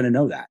never going to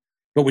know that.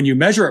 But when you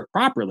measure it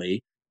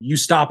properly, you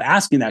stop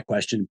asking that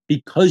question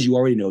because you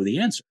already know the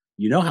answer.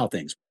 You know how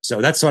things work.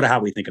 So that's sort of how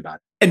we think about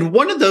it. And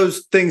one of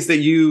those things that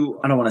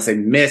I don't want to say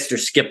missed or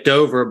skipped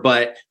over,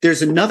 but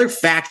there's another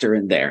factor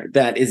in there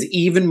that is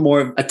even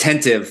more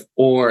attentive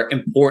or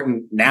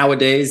important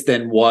nowadays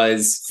than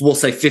was, we'll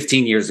say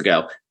 15 years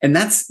ago. And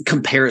that's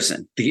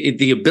comparison,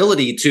 the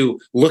ability to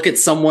look at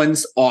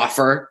someone's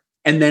offer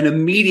and then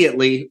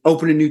immediately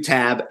open a new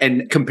tab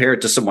and compare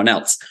it to someone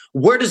else.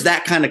 Where does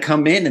that kind of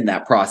come in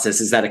that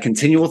process? Is that a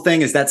continual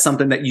thing? Is that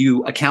something that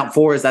you account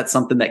for? Is that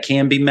something that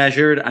can be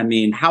measured? I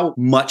mean, how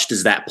much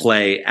does that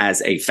play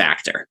as a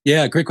factor?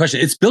 Yeah, great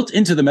question. It's built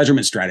into the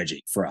measurement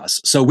strategy for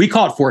us. So we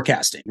call it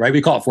forecasting, right?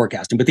 We call it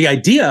forecasting, but the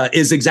idea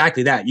is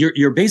exactly that.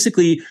 You're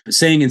basically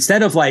saying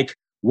instead of like,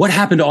 what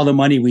happened to all the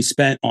money we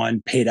spent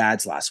on paid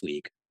ads last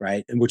week,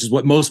 right? And which is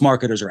what most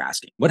marketers are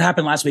asking. What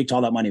happened last week to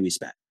all that money we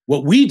spent?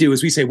 What we do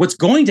is we say, what's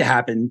going to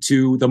happen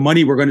to the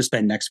money we're going to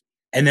spend next week?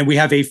 And then we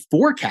have a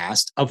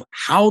forecast of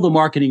how the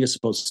marketing is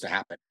supposed to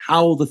happen,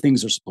 how the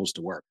things are supposed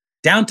to work,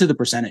 down to the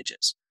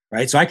percentages,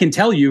 right? So I can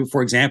tell you,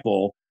 for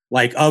example,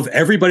 like of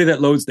everybody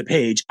that loads the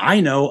page, I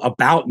know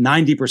about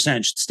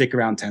 90% should stick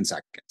around 10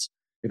 seconds.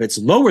 If it's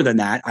lower than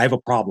that, I have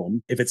a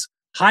problem. If it's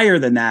higher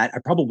than that, I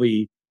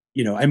probably,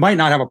 I might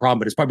not have a problem,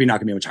 but it's probably not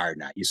going to be much higher than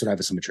that. You sort of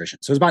have some attrition.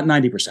 So it's about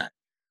 90%.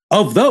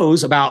 Of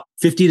those, about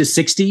 50 to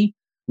 60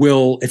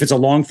 will, if it's a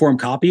long form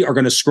copy, are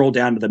going to scroll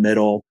down to the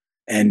middle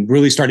and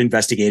really start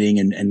investigating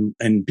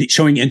and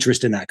showing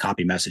interest in that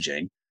copy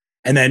messaging.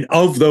 And then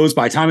of those,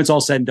 by the time it's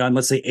all said and done,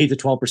 let's say 8 to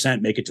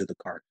 12% make it to the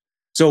cart.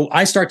 So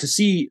I start to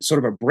see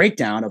sort of a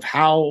breakdown of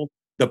how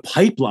the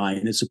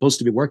pipeline is supposed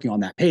to be working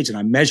on that page. And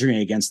I'm measuring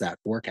against that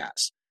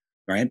forecast,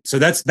 right? So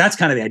that's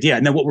kind of the idea.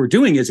 And then what we're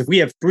doing is if we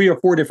have 3 or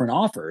 4 different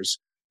offers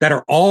that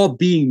are all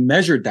being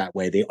measured that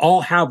way, they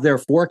all have their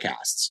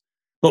forecasts.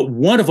 But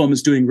one of them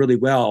is doing really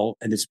well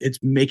and it's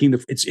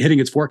hitting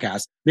its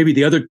forecast. Maybe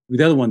the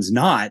other one's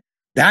not.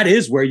 That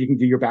is where you can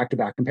do your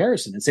back-to-back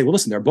comparison and say, well,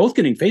 listen, they're both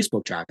getting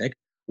Facebook traffic.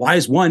 Why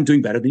is one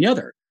doing better than the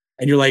other?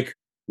 And you're like,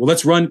 well,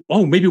 let's run.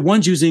 Oh, maybe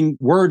one's using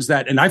words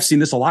that, and I've seen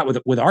this a lot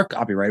with our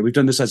copywriter. We've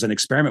done this as an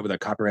experiment with a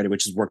copywriter,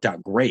 which has worked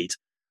out great.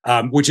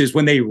 Which is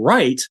when they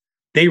write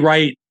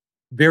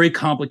very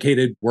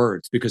complicated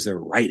words because they're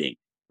writing,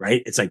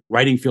 right? It's like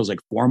writing feels like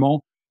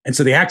formal. And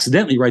so they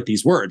accidentally write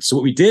these words. So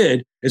what we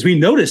did is we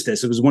noticed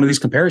this. It was one of these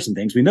comparison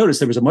things. We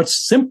noticed there was a much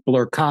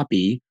simpler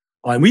copy.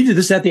 And we did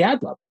this at the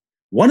ad level.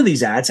 One of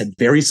these ads had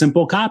very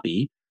simple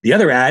copy. The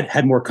other ad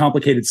had more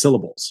complicated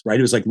syllables, right?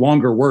 It was like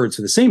longer words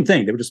for the same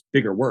thing. They were just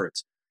bigger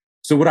words.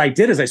 So what I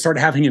did is I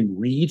started having him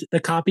read the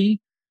copy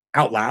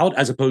out loud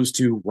as opposed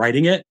to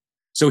writing it.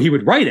 So he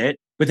would write it,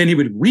 but then he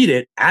would read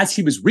it. As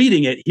he was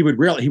reading it, he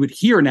would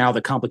hear now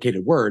the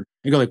complicated word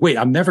and go like, wait,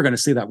 I'm never going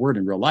to say that word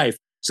in real life.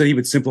 So he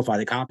would simplify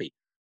the copy.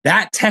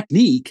 That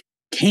technique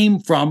came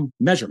from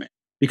measurement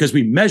because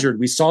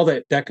we saw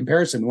that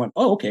comparison and went,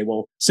 oh, okay,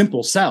 well,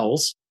 simple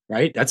sells,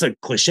 right? That's a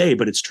cliche,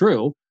 but it's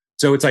true.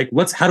 So it's like,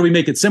 how do we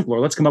make it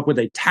simpler? Let's come up with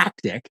a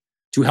tactic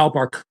to help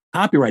our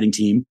copywriting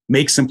team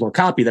make simpler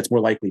copy that's more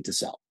likely to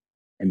sell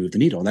and move the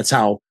needle. And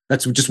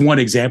that's just one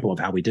example of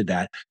how we did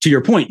that. To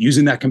your point,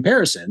 using that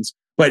comparisons,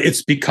 but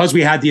it's because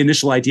we had the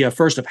initial idea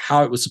first of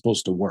how it was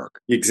supposed to work.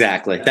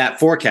 Exactly. That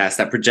forecast,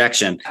 that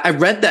projection. I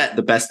read that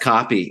the best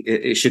copy,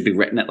 it should be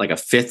written at like a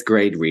 5th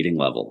grade reading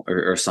level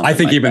or something. I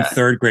think like even that.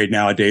 3rd grade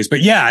nowadays.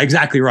 But yeah,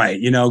 exactly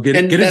right. Get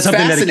it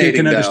something that a kid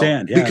can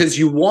understand. Yeah. Because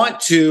you want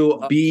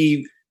to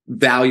be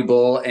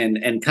valuable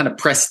and kind of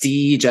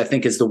prestige, I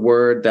think is the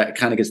word that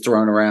kind of gets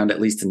thrown around, at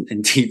least in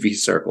TV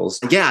circles.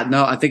 Yeah,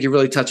 no, I think you're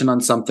really touching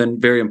on something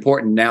very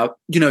important. Now,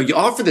 you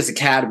offer this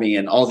academy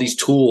and all these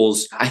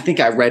tools. I think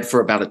I read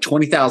for about a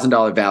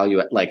 $20,000 value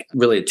at like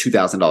really a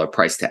 $2,000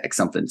 price tag,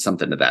 something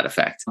to that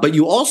effect. But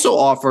you also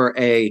offer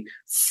a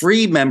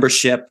free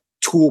membership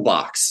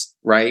toolbox.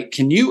 Right?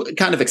 Can you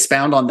kind of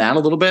expound on that a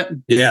little bit?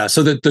 Yeah.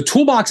 So the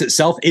toolbox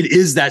itself, it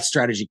is that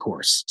strategy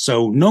course.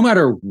 So no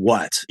matter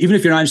what, even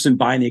if you're not interested in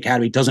buying the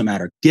academy, it doesn't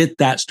matter. Get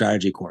that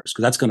strategy course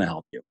because that's going to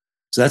help you.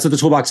 So that's what the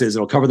toolbox is.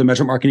 It'll cover the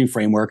measurement marketing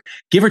framework.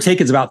 Give or take,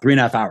 it's about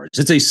 3.5 hours.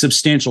 It's a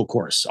substantial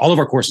course. All of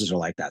our courses are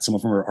like that. Some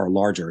of them are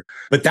larger,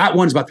 but that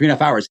one's about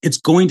 3.5 hours. It's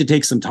going to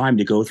take some time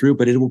to go through,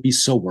 but it will be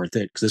so worth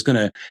it because it's going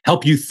to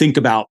help you think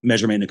about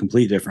measurement in a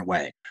completely different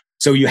way.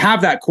 So you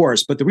have that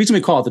course, but the reason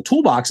we call it the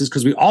toolbox is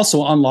because we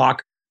also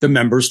unlock the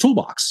members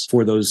toolbox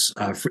for those,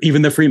 for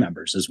even the free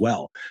members as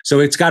well. So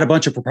it's got a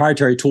bunch of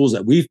proprietary tools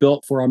that we've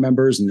built for our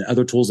members and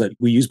other tools that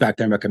we use back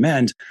there and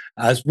recommend.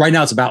 Right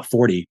now it's about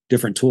 40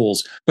 different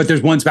tools, but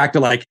there's ones back to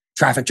like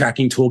traffic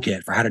tracking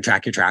toolkit for how to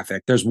track your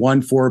traffic. There's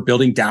one for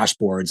building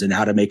dashboards and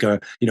how to make a,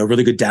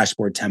 really good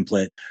dashboard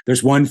template.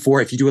 There's one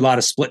for if you do a lot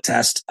of split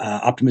test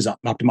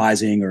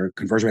optimizing or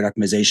conversion rate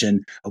optimization,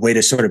 a way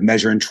to sort of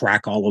measure and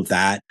track all of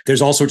that.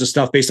 There's all sorts of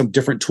stuff based on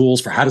different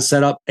tools for how to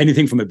set up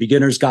anything from a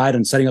beginner's guide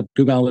on setting up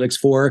Google Analytics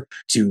 4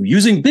 to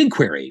using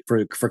BigQuery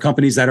for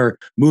companies that are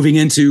moving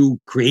into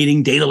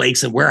creating data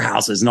lakes and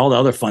warehouses and all the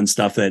other fun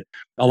stuff that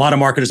a lot of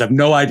marketers have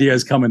no idea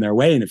is coming their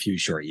way in a few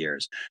short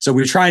years. So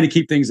we're trying to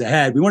keep things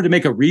ahead. We wanted to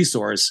make a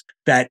resource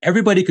that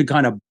everybody could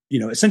kind of,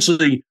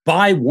 essentially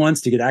buy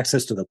once to get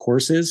access to the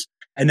courses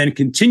and then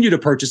continue to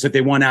purchase if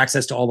they want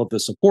access to all of the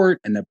support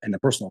and the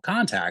personal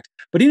contact.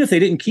 But even if they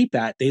didn't keep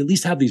that, they at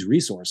least have these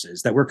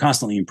resources that we're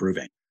constantly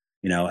improving,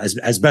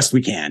 as best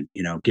we can,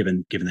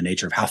 given the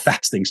nature of how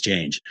fast things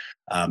change.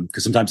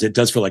 Because sometimes it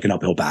does feel like an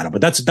uphill battle,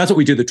 but that's what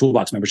we do the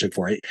toolbox membership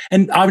for.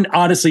 And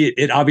honestly,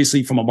 it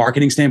obviously from a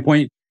marketing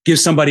standpoint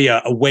gives somebody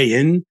a way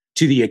in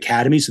to the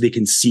academy so they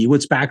can see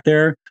what's back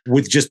there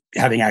with just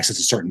having access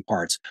to certain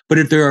parts.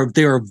 But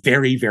there are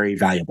very, very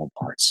valuable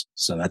parts.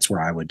 So that's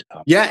where I would.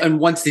 Yeah. And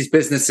once these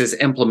businesses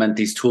implement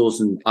these tools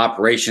and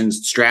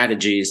operations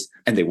strategies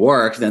and they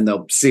work, then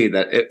they'll see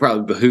that it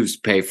probably behooves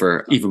to pay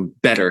for even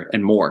better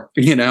and more,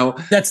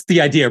 That's the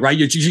idea, right?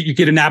 You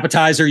get an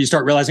appetizer, you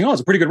start realizing, oh,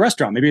 it's a pretty good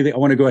restaurant. Maybe I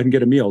want to go ahead and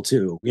get a meal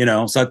too,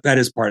 So that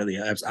is part of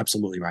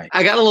absolutely right.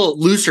 I got a little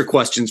looser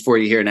questions for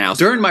you here now.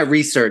 During my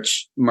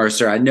research,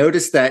 Mercer, I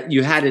noticed that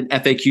you had an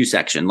FAQ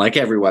section like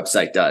every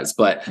website does.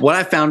 But what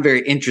I found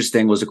very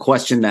interesting was a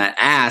question that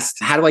asked,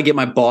 how do I get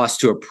my boss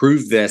to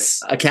approve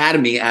this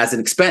academy as an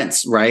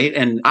expense, right?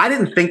 And I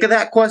didn't think of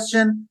that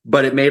question,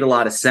 but it made a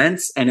lot of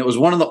sense. And it was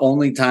one of the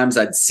only times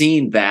I'd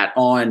seen that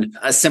on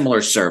a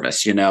similar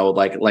service,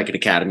 like an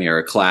academy or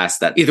a class.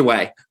 That either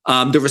way,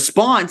 the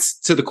response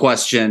to the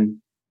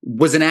question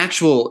was an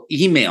actual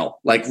email,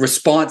 like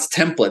response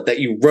template that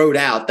you wrote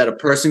out that a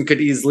person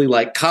could easily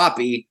like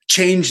copy,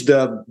 change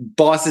the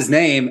boss's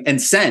name and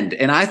send.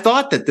 And I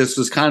thought that this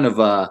was kind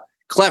of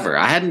clever.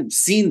 I hadn't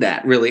seen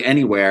that really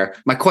anywhere.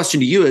 My question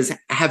to you is,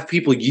 have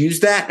people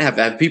used that?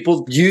 Have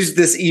people used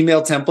this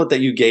email template that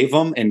you gave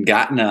them and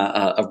gotten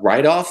a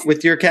write-off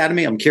with your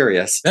academy? I'm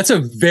curious. That's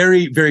a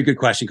very, very good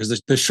question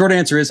because the short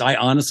answer is I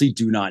honestly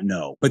do not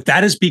know. But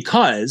that is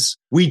because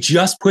we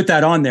just put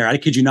that on there. I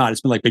kid you not.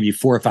 It's been like maybe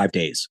 4 or 5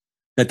 days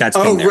that's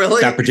been there,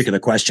 really? That particular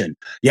question.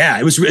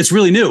 Yeah, it's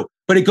really new.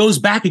 But it goes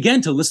back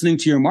again to listening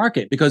to your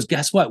market because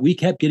guess what? We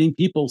kept getting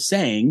people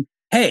saying,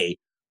 hey,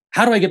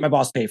 how do I get my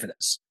boss to pay for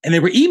this? And they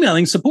were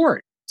emailing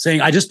support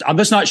saying, I'm just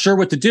not sure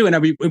what to do. And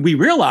we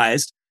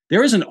realized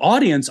there is an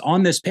audience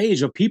on this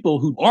page of people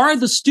who are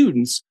the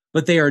students,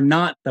 but they are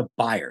not the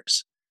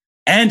buyers.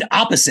 And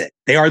opposite,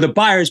 they are the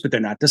buyers, but they're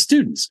not the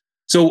students.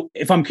 So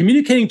if I'm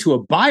communicating to a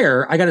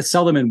buyer, I got to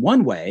sell them in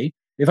one way.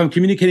 If I'm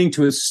communicating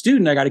to a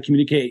student, I got to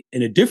communicate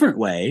in a different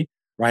way,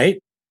 right?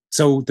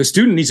 So the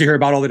student needs to hear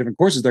about all the different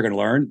courses they're going to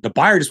learn. The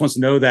buyer just wants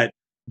to know that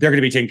they're going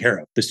to be taken care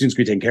of. The students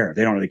can be taken care of.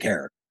 They don't really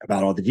care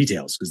about all the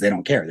details because they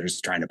don't care. They're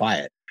just trying to buy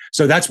it.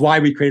 So that's why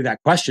we created that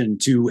question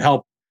to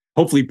help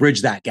hopefully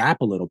bridge that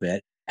gap a little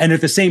bit. And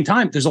at the same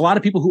time, there's a lot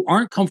of people who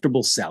aren't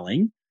comfortable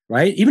selling,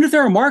 right? Even if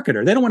they're a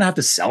marketer, they don't want to have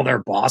to sell their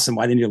boss and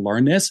why they need to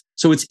learn this.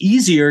 So it's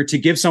easier to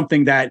give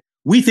something that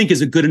we think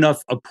is a good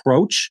enough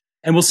approach.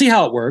 And we'll see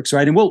how it works,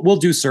 right? And we'll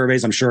do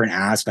surveys, I'm sure, and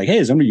ask like, hey,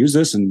 is anyone use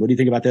this? And what do you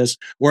think about this?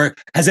 Or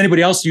has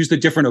anybody else used a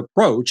different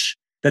approach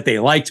that they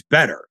liked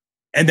better?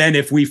 And then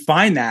if we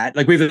find that,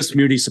 like we have this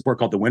community support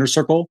called the Winner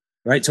Circle,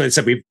 right? So it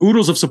said we have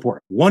oodles of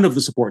support. One of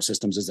the support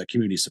systems is the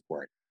community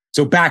support.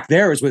 So back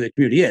there is where the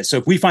community is. So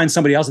if we find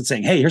somebody else that's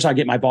saying, hey, here's how I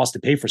get my boss to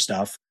pay for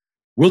stuff,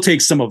 we'll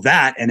take some of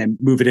that and then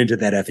move it into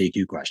that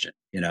FAQ question,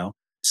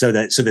 so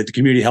that the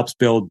community helps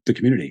build the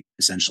community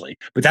essentially.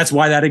 But that's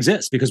why that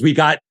exists, because we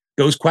got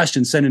those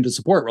questions sent into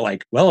support. We're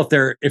like, well,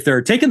 if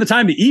they're taking the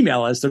time to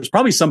email us, there's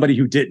probably somebody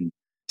who didn't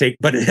take,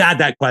 but it had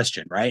that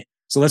question, right?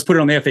 So let's put it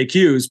on the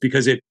FAQs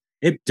because it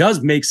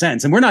does make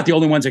sense. And we're not the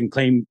only ones that can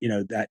claim,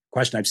 that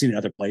question. I've seen it in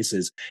other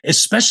places,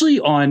 especially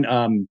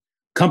on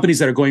companies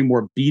that are going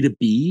more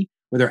B2B,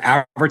 where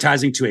they're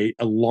advertising to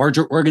a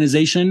larger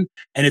organization.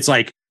 And it's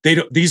like,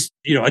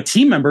 a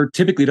team member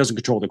typically doesn't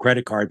control the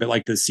credit card, but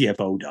like the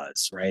CFO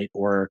does, right?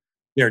 Or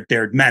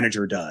their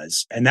manager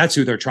does. And that's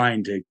who they're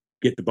trying to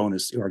get the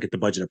bonus or get the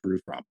budget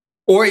approved from.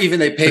 Or even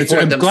they pay for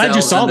it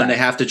themselves and then they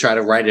have to try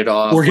to write it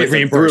off or get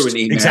reimbursed through an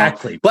email.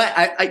 Exactly. But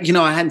I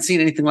hadn't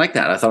seen anything like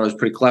that. I thought it was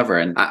pretty clever.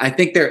 And I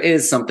think there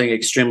is something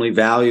extremely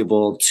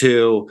valuable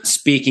to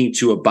speaking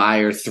to a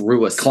buyer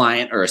through a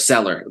client or a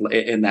seller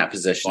in that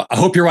position. Well, I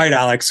hope you're right,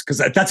 Alex, because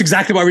that's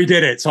exactly why we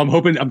did it. So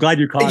I'm glad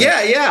you caught it.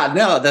 Yeah.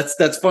 No,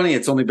 that's funny.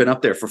 It's only been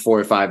up there for 4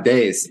 or 5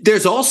 days.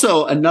 There's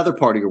also another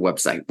part of your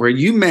website where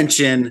you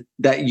mention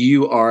that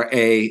you are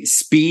a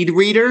speed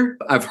reader.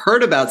 I've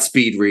heard about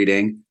speed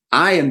reading.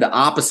 I am the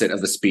opposite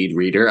of a speed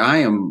reader. I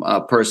am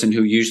a person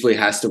who usually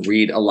has to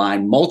read a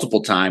line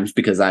multiple times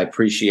because I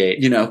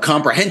appreciate,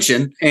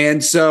 comprehension.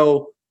 And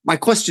so my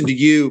question to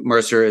you,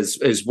 Mercer,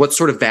 is what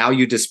sort of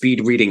value does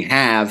speed reading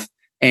have?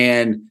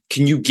 And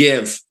can you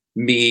give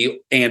me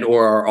and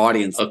or our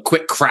audience a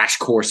quick crash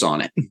course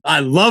on it? I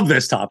love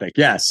this topic.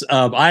 Yes.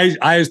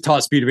 I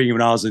taught speed reading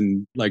when I was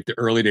in like the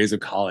early days of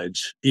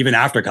college. Even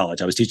after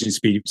college, I was teaching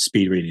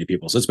speed reading to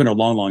people. So it's been a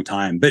long, long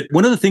time. But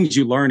one of the things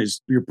you learn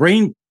is your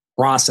brain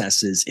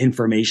processes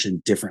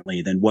information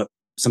differently than what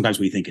sometimes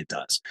we think it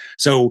does.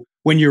 So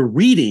when you're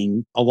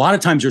reading, a lot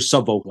of times you're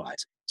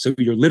subvocalizing. So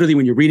you're literally,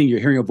 when you're reading, you're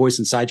hearing a voice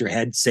inside your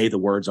head say the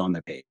words on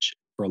the page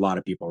for a lot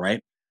of people,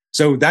 right?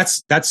 So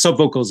that's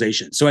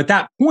subvocalization. So at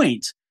that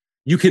point,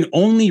 you can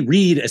only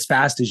read as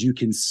fast as you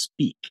can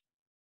speak.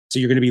 So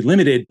you're going to be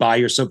limited by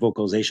your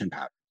subvocalization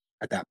pattern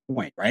at that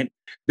point, right?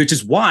 Which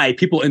is why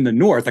people in the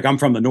North, like I'm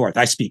from the North,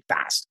 I speak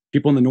fast.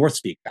 People in the North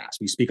speak fast.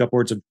 We speak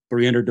upwards of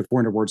 300 to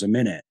 400 words a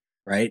minute,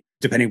 right?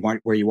 Depending on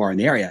where you are in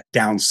the area.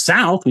 Down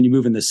South, when you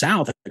move in the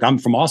South, like I'm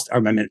from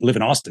Austin, I live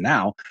in Austin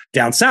now.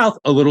 Down South,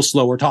 a little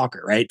slower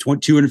talker, right?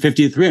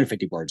 250 to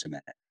 350 words a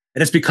minute.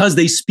 And it's because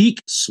they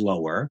speak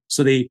slower.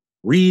 So they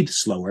read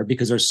slower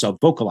because they're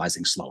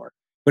subvocalizing slower.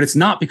 But it's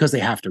not because they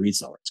have to read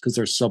slower. It's because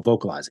they're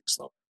subvocalizing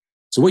slower.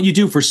 So what you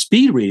do for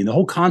speed reading, the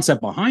whole concept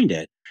behind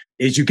it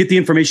is you get the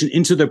information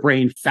into the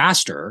brain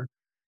faster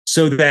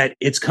so that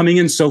it's coming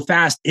in so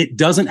fast, it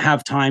doesn't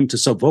have time to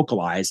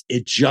subvocalize.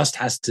 It just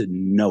has to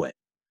know it.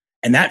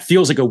 And that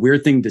feels like a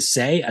weird thing to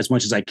say, as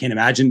much as I can't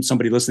imagine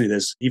somebody listening to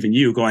this, even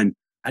you, going,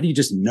 how do you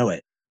just know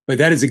it? But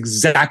that is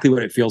exactly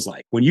what it feels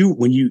like. When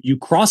you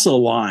cross a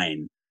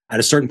line at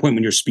a certain point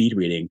when you're speed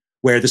reading,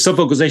 where the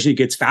subvocalization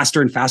gets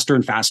faster and faster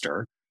and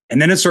faster,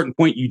 and then at a certain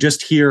point, you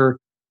just hear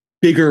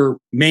bigger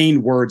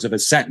main words of a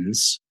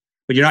sentence,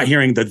 but you're not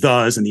hearing the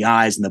thes and the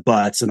I's and the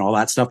buts and all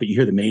that stuff, but you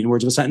hear the main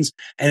words of a sentence.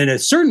 And at a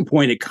certain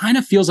point, it kind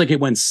of feels like it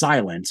went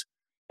silent.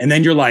 And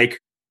then you're like,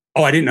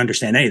 oh, I didn't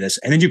understand any of this.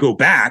 And then you go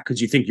back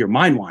because you think you're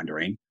mind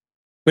wandering.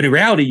 But in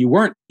reality, you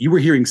were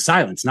hearing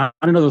silence, not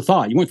another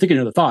thought. You weren't thinking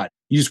another thought.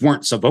 You just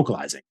weren't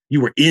subvocalizing. You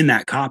were in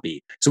that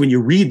copy. So when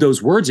you read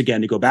those words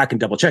again to go back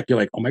and double check, you're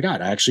like, oh my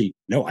God,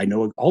 I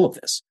know all of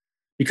this.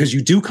 Because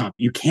you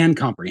can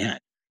comprehend.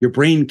 Your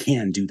brain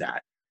can do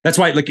that. That's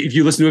why, like, if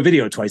you listen to a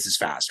video twice as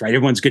fast, right?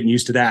 Everyone's getting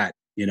used to that,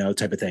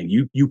 type of thing.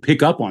 You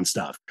pick up on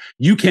stuff.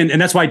 You can, and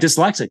that's why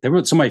dyslexic.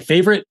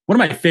 One of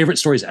my favorite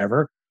stories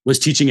ever was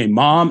teaching a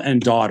mom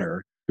and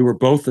daughter who were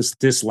both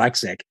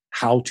dyslexic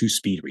how to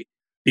speed read,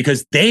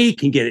 because they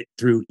can get it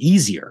through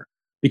easier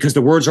because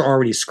the words are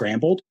already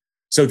scrambled.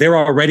 So they're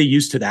already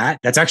used to that.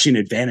 That's actually an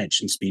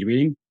advantage in speed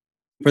reading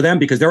for them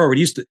because they're already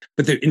used to.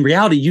 But in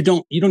reality, you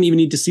don't even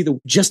need to see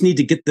just need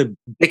to get the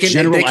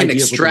general idea. They can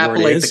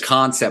extrapolate the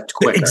concept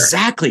quicker.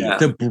 Exactly. Yeah.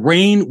 The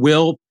brain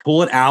will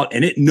pull it out,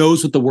 and it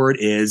knows what the word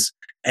is,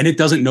 and it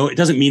doesn't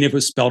mean if it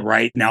was spelled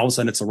right. Now all of a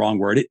sudden it's the wrong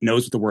word. It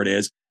knows what the word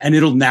is, and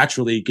it'll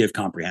naturally give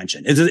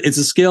comprehension. It's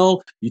a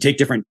skill. You take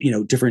different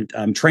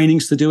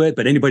trainings to do it,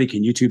 but anybody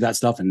can YouTube that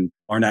stuff and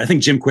learn that. I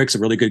think Jim Quick's a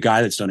really good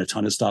guy that's done a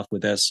ton of stuff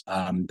with this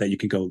that you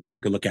can go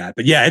look at.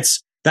 But yeah, it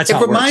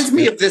reminds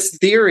me of this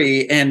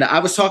theory. And I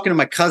was talking to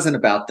my cousin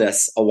about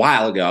this a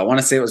while ago. I want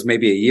to say it was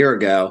maybe a year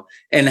ago,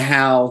 and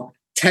how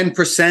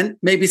 10%,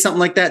 maybe something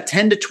like that,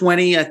 10 to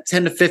 20,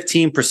 10 to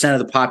 15% of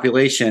the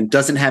population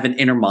doesn't have an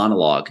inner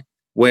monologue,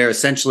 where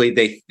essentially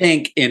they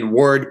think in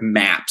word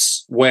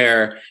maps,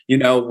 where,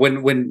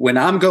 when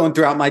I'm going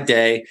throughout my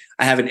day,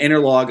 I have an inner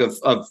log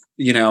of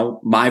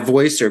my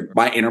voice or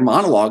my inner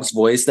monologue's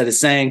voice that is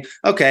saying,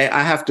 okay,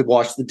 I have to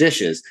wash the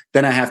dishes.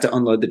 Then I have to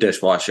unload the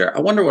dishwasher. I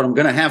wonder what I'm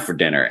going to have for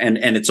dinner. And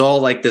it's all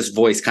like this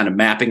voice kind of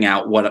mapping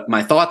out what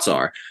my thoughts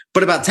are.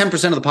 But about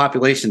 10% of the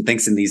population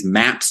thinks in these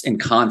maps and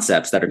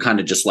concepts that are kind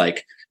of just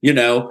like,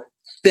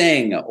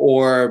 thing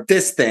or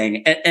this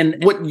thing.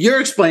 And what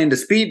you're explaining to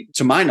speed,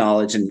 to my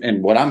knowledge,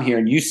 and what I'm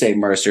hearing you say,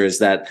 Mercer, is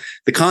that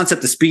the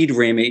concept of speed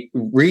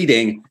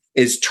reading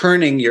is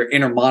turning your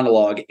inner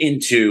monologue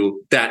into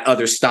that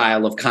other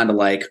style of kind of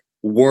like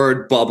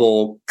word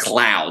bubble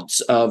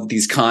clouds of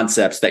these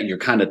concepts that you're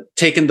kind of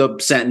taking the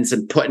sentence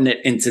and putting it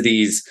into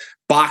these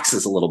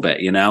boxes a little bit,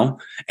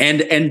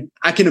 and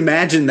I can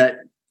imagine that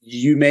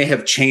you may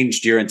have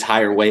changed your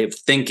entire way of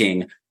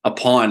thinking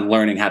upon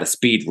learning how to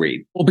speed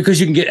read. Well, because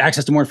you can get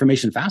access to more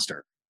information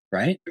faster,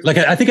 right? Like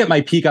I think at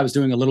my peak, I was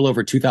doing a little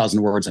over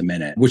 2,000 words a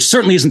minute, which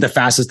certainly isn't the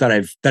fastest that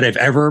I've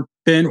ever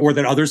been or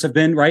that others have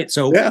been, right?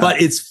 So, yeah.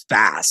 But it's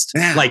fast.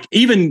 Yeah. Like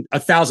even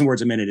 1,000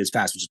 words a minute is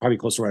fast, which is probably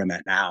close to what I'm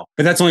at now.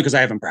 But that's only because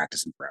I haven't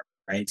practiced in forever,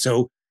 right?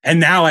 So,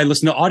 and now I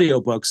listen to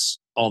audiobooks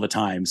all the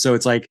time. So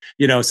it's like,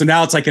 so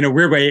now it's like in a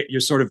weird way,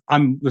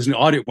 I'm listening to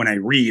audio when I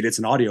read, it's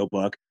an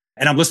audiobook,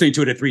 and I'm listening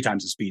to it at 3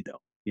 times the speed though.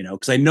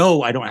 Because I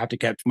know I don't have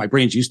to my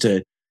brain's used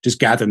to just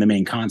gathering the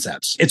main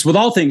concepts. It's with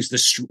all things,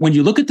 when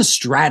you look at the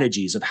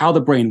strategies of how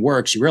the brain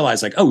works, you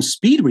realize like, oh,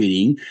 speed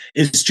reading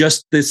is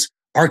just this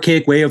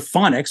archaic way of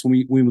phonics.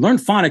 When we learn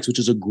phonics, which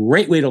is a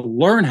great way to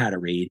learn how to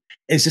read,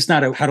 it's just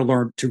not how to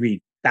learn to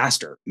read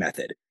faster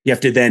method. You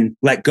have to then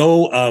let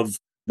go of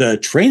the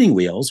training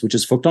wheels, which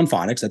is hooked on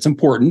phonics. That's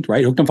important,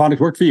 right? Hooked on phonics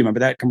worked for you. Remember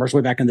that commercial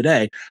way back in the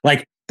day?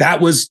 Like that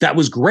was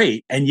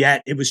great. And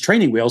yet it was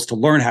training wheels to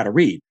learn how to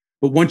read.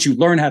 But once you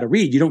learn how to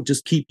read, you don't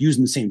just keep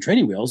using the same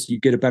training wheels. You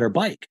get a better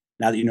bike.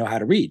 Now that you know how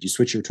to read, you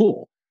switch your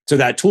tool. So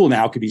that tool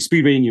now could be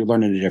speed reading. You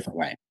learn in a different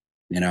way.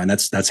 And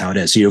that's how it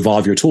is. So you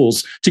evolve your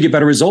tools to get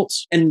better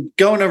results. And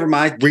going over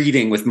my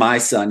reading with my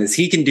son is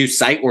he can do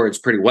sight words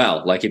pretty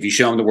well. Like if you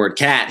show him the word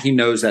cat, he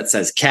knows that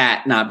says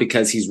cat, not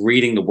because he's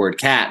reading the word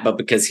cat, but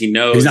because he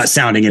knows he's not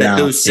sounding it out.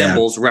 Those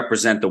symbols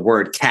represent the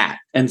word cat.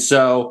 And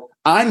so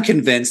I'm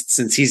convinced,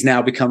 since he's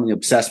now becoming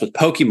obsessed with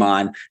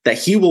Pokemon, that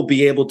he will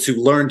be able to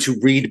learn to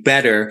read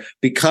better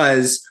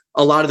because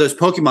a lot of those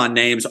Pokemon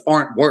names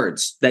aren't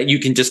words that you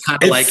can just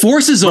kind of like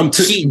forces them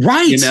to,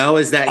 right? Is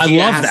that he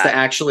has to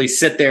actually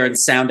sit there and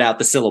sound out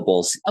the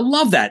syllables. I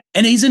love that.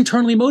 And he's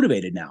internally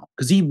motivated now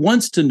because he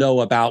wants to know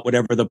about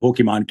whatever the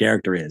Pokemon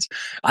character is.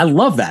 I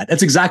love that.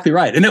 That's exactly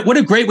right. And what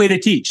a great way to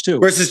teach too.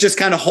 Versus just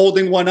kind of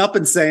holding one up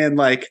and saying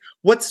like,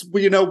 what's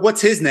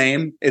his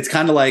name? It's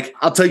kind of like,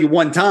 I'll tell you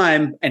one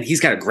time, and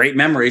he's got a great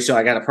memory. So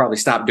I got to probably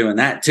stop doing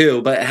that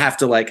too, but I have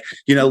to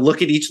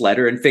look at each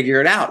letter and figure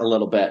it out a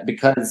little bit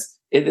because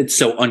it's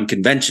so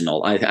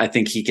unconventional. I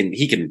think he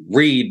can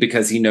read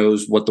because he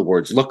knows what the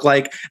words look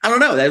like. I don't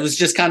know. That was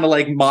just kind of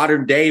like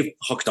modern day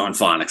hooked on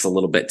phonics a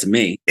little bit to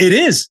me. It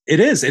is.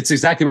 It's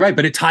exactly right.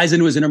 But it ties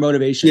into his inner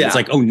motivation. Yeah. It's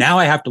like, oh, now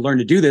I have to learn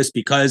to do this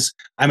because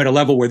I'm at a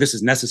level where this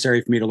is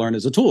necessary for me to learn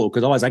as a tool.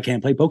 Because otherwise I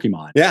can't play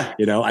Pokemon. Yeah.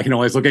 I can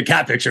always look at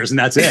cat pictures and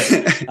that's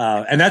it.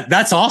 And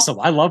that's awesome.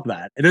 I love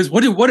that. It is.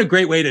 What a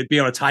great way to be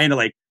able to tie into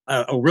like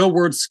a real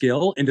world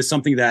skill into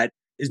something that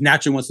is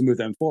naturally wants to move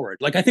them forward.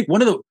 Like I think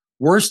one of the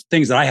worst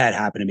things that I had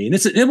happen to me, and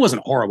it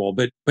wasn't horrible,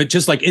 but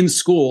just like in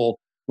school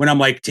when I'm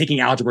like taking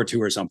algebra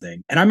 2 or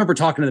something. And I remember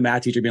talking to the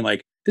math teacher being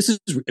like, this is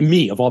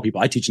me of all people.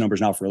 I teach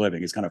numbers now for a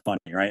living. It's kind of funny,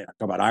 right? I talk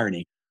about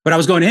irony, but I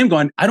was going to him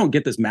going, I don't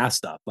get this math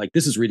stuff. Like,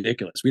 this is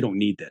ridiculous. We don't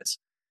need this.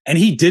 And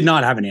he did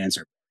not have an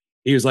answer.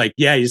 He was like,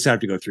 yeah, you just have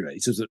to go through it.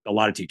 He says a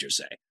lot of teachers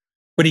say,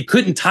 but he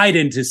couldn't tie it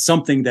into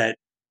something that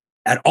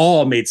at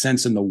all made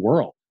sense in the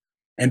world.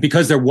 And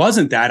because there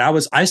wasn't that,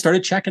 I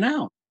started checking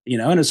out. And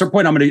at a certain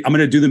point, I'm going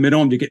to do the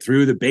minimum to get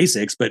through the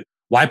basics, but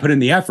why put in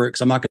the effort?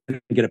 Because I'm not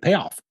going to get a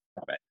payoff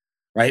from it,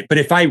 right? But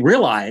if I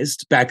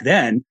realized back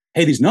then,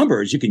 hey, these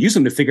numbers, you can use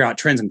them to figure out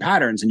trends and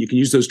patterns, and you can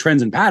use those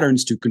trends and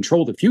patterns to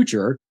control the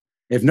future,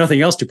 if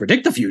nothing else, to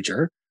predict the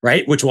future,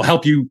 right? Which will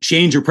help you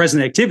change your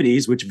present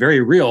activities, which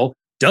very real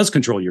does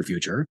control your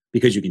future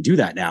because you can do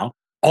that now.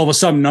 All of a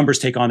sudden, numbers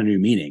take on a new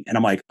meaning. And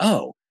I'm like,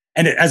 oh.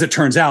 And as it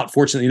turns out,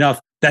 fortunately enough,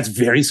 that's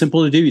very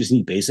simple to do. You just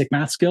need basic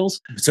math skills.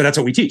 So that's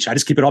what we teach. I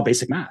just keep it all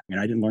basic math.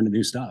 I didn't learn the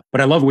new stuff,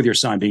 but I love with your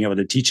son being able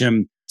to teach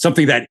him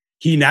something that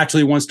he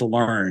naturally wants to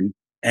learn.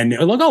 And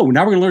like, oh,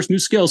 now we're going to learn some new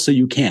skills so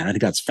you can. I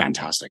think that's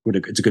fantastic.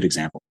 It's a good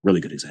example,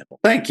 really good example.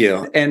 Thank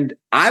you. And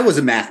I was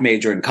a math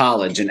major in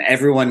college, and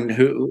everyone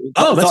who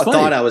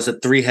thought I was a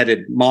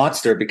three-headed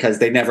monster because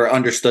they never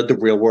understood the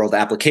real world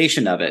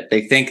application of it.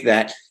 They think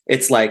that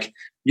it's like,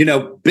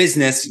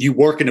 business, you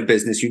work in a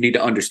business, you need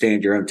to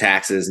understand your own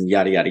taxes and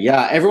yada, yada,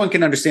 yada. Everyone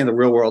can understand the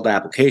real world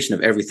application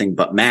of everything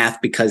but math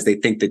because they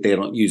think that they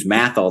don't use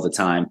math all the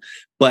time.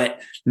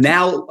 But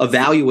now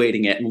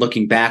evaluating it and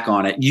looking back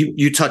on it,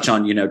 you touch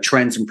on,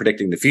 trends and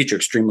predicting the future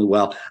extremely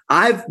well.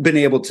 I've been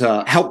able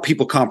to help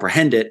people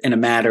comprehend it in a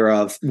matter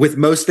of, with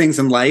most things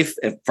in life,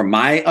 from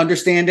my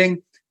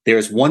understanding,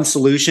 there's one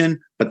solution,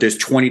 but there's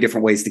 20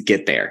 different ways to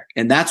get there.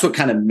 And that's what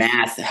kind of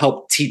math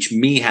helped teach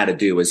me how to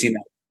do is,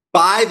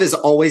 5 is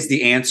always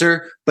the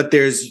answer, but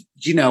there's,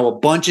 a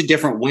bunch of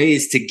different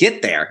ways to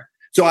get there.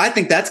 So I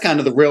think that's kind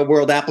of the real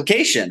world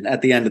application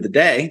at the end of the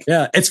day.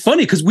 Yeah. It's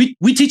funny because we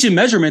teach in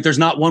measurement, there's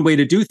not one way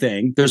to do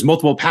things. There's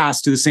multiple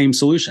paths to the same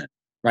solution,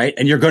 right?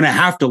 And you're going to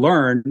have to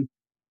learn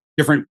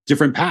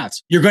different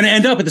paths. You're going to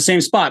end up at the same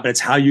spot, but it's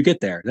how you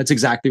get there. That's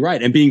exactly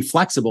right. And being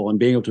flexible and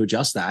being able to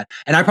adjust that.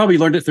 And I probably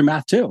learned it through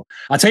math too.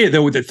 I'll tell you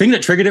though, the thing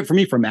that triggered it for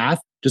me for math,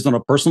 just on a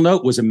personal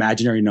note, was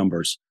imaginary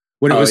numbers.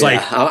 When it was like,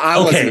 I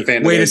wasn't a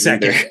fan wait of a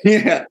second.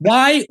 Yeah.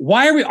 Why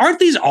aren't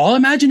these all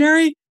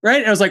imaginary? Right.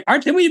 And I was like,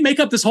 didn't we make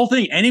up this whole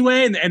thing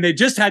anyway? And they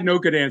just had no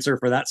good answer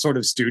for that sort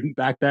of student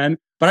back then.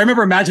 But I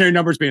remember imaginary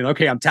numbers being,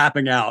 okay, I'm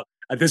tapping out.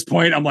 At this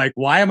point, I'm like,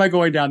 why am I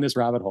going down this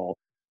rabbit hole?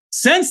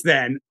 Since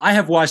then, I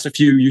have watched a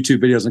few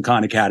YouTube videos on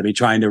Khan Academy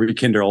trying to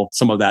rekindle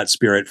some of that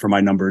spirit for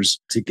my numbers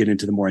to get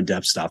into the more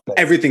in-depth stuff. But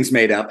everything's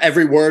made up.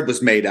 Every word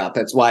was made up.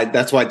 That's why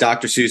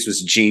Dr. Seuss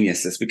was a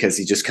genius. It's because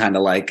he just kind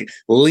of like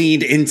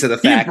leaned into the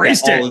fact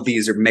that all of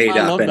these are made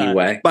up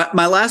anyway. But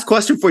my last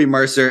question for you,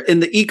 Mercer, in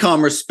the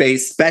e-commerce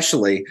space,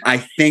 especially, I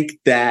think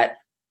that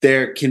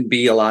there can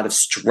be a lot of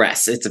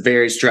stress. It's a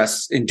very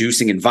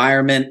stress-inducing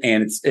environment,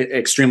 and it's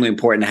extremely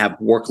important to have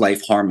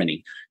work-life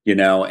harmony,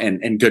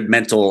 and good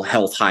mental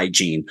health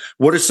hygiene.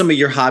 What are some of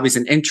your hobbies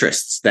and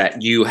interests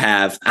that you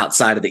have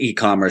outside of the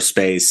e-commerce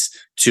space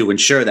to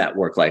ensure that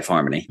work-life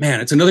harmony?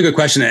 Man, it's another good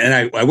question.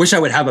 And I wish I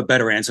would have a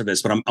better answer to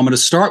this, but I'm going to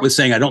start with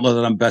saying I don't know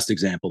that I'm the best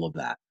example of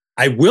that.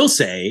 I will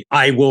say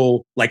I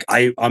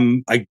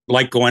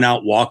like going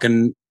out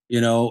walking,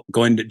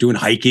 doing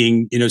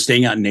hiking,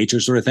 staying out in nature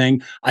sort of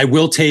thing. I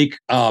will take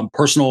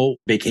personal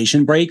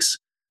vacation breaks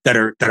that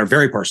are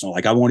very personal.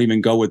 Like I won't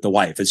even go with the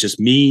wife. It's just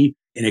me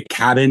in a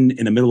cabin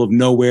in the middle of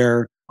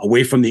nowhere,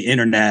 away from the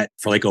internet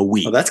for like a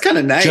week. Oh, that's kind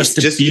of nice. Just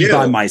to be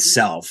by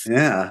myself.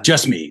 Yeah.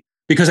 Just me.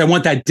 Because I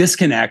want that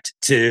disconnect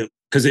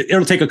because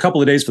it'll take a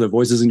couple of days for the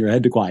voices in your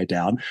head to quiet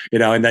down,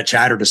 and that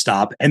chatter to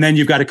stop. And then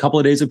you've got a couple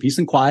of days of peace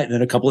and quiet, and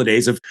then a couple of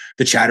days of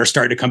the chatter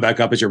starting to come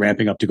back up as you're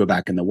ramping up to go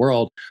back in the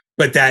world.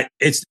 But I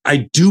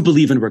do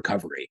believe in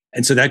recovery.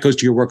 And so that goes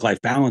to your work-life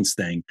balance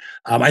thing.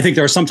 I think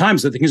there are some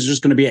times that things are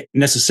just going to be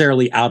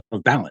necessarily out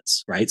of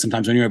balance, right?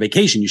 Sometimes when you're on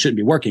vacation, you shouldn't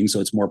be working.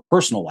 So it's more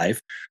personal life.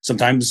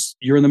 Sometimes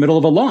you're in the middle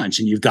of a launch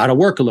and you've got to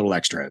work a little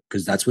extra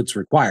because that's what's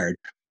required.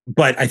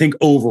 But I think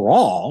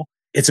overall,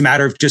 it's a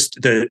matter of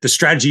just the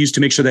strategy used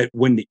to make sure that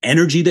when the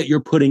energy that you're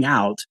putting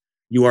out,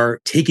 you are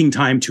taking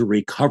time to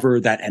recover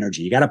that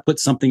energy. You got to put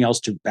something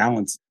else to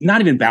balance, not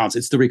even balance.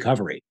 It's the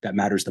recovery that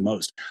matters the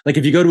most. Like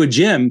if you go to a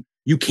gym,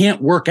 you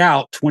can't work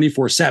out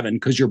 24/7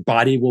 because your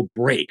body will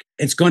break.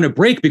 It's going to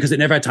break because it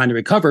never had time to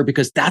recover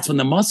because that's when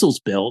the muscles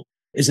built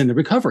is in the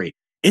recovery.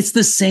 It's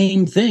the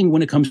same thing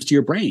when it comes to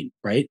your brain,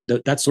 right?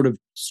 That's sort of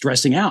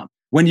stressing out.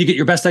 When you get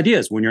your best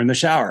ideas, when you're in the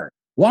shower.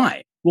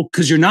 Why? Well,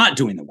 because you're not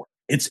doing the work.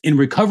 It's in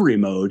recovery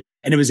mode,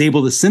 and it was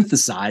able to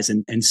synthesize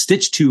and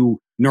stitch two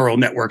neural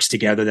networks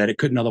together that it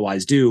couldn't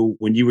otherwise do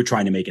when you were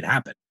trying to make it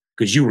happen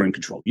because you were in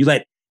control. You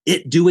let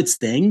it do its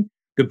thing.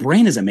 The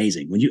brain is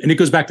amazing and it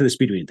goes back to the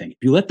speed reading thing. If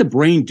you let the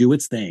brain do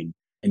its thing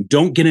and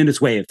don't get in its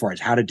way as far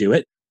as how to do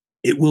it,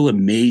 it will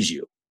amaze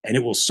you and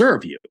it will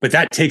serve you. But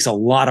that takes a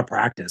lot of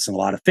practice and a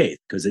lot of faith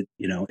because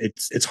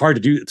it's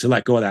hard to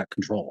let go of that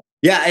control.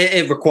 Yeah,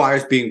 it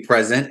requires being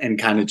present and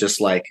kind of just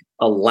like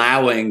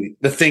allowing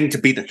the thing to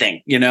be the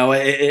thing.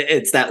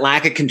 It's that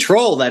lack of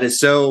control that is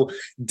so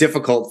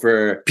difficult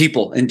for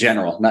people in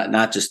general,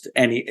 not just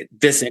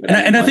this.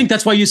 And I think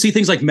that's why you see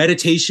things like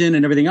meditation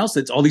and everything else.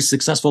 That's all these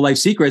successful life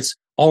secrets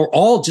are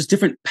all just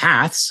different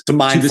paths to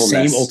the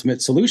same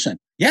ultimate solution.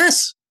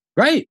 Yes,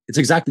 right. It's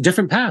exactly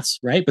different paths,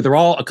 right? But they're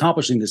all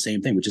accomplishing the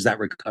same thing, which is that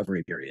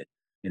recovery period.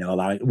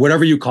 Allowing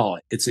whatever you call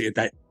it. It's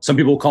that some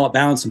people call it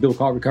balance, some people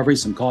call it recovery,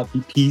 some call it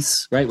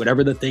peace, right?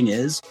 Whatever the thing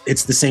is,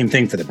 it's the same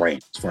thing for the brain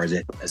as far as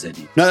it.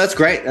 No, that's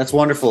great. That's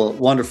wonderful,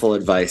 wonderful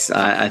advice.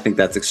 I think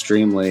that's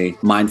extremely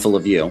mindful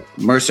of you.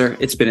 Mercer,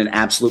 it's been an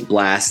absolute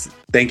blast.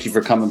 Thank you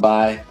for coming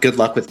by. Good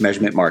luck with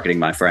measurement marketing,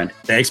 my friend.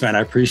 Thanks, man.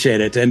 I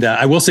appreciate it. And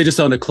I will say just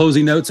on the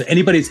closing note, so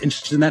anybody that's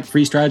interested in that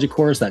free strategy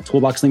course, that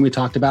toolbox thing we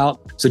talked about,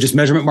 so just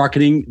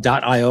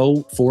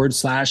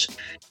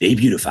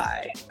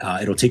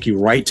measurementmarketing.io/debutify. It'll take you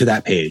right to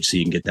that page so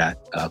you can get that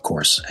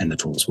course and the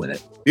tools with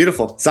it.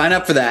 Beautiful. Sign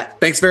up for that.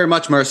 Thanks very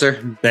much,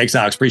 Mercer. Thanks,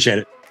 Alex. Appreciate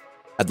it.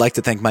 I'd like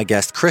to thank my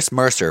guest, Chris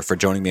Mercer, for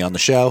joining me on the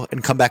show,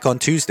 and come back on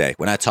Tuesday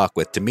when I talk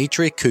with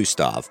Dmitry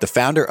Kustov, the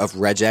founder of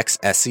Regex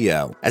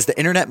SEO. As the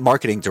Internet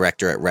Marketing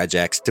Director at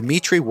Regex,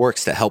 Dmitry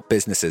works to help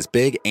businesses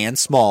big and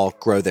small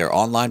grow their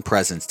online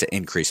presence to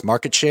increase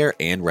market share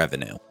and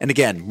revenue. And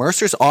again,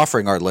 Mercer's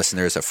offering our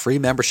listeners a free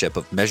membership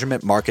of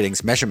Measurement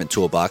Marketing's Measurement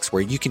Toolbox,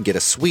 where you can get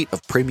a suite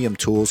of premium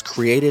tools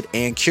created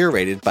and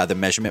curated by the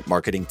Measurement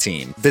Marketing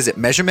team. Visit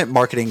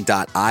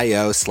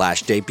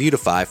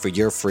measurementmarketing.io/debutify for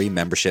your free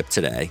membership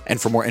today. And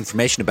for more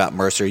information about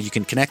Mercer, you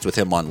can connect with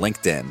him on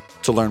LinkedIn.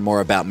 To learn more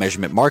about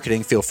Measurement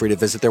Marketing, feel free to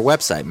visit their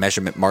website,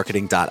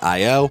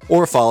 measurementmarketing.io,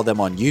 or follow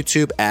them on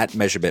YouTube at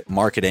Measurement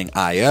Marketing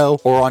IO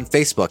or on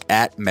Facebook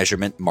at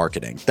Measurement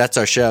Marketing. That's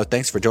our show.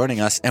 Thanks for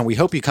joining us, and we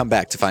hope you come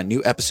back to find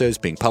new episodes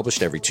being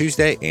published every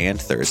Tuesday and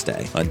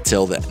Thursday.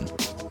 Until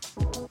then.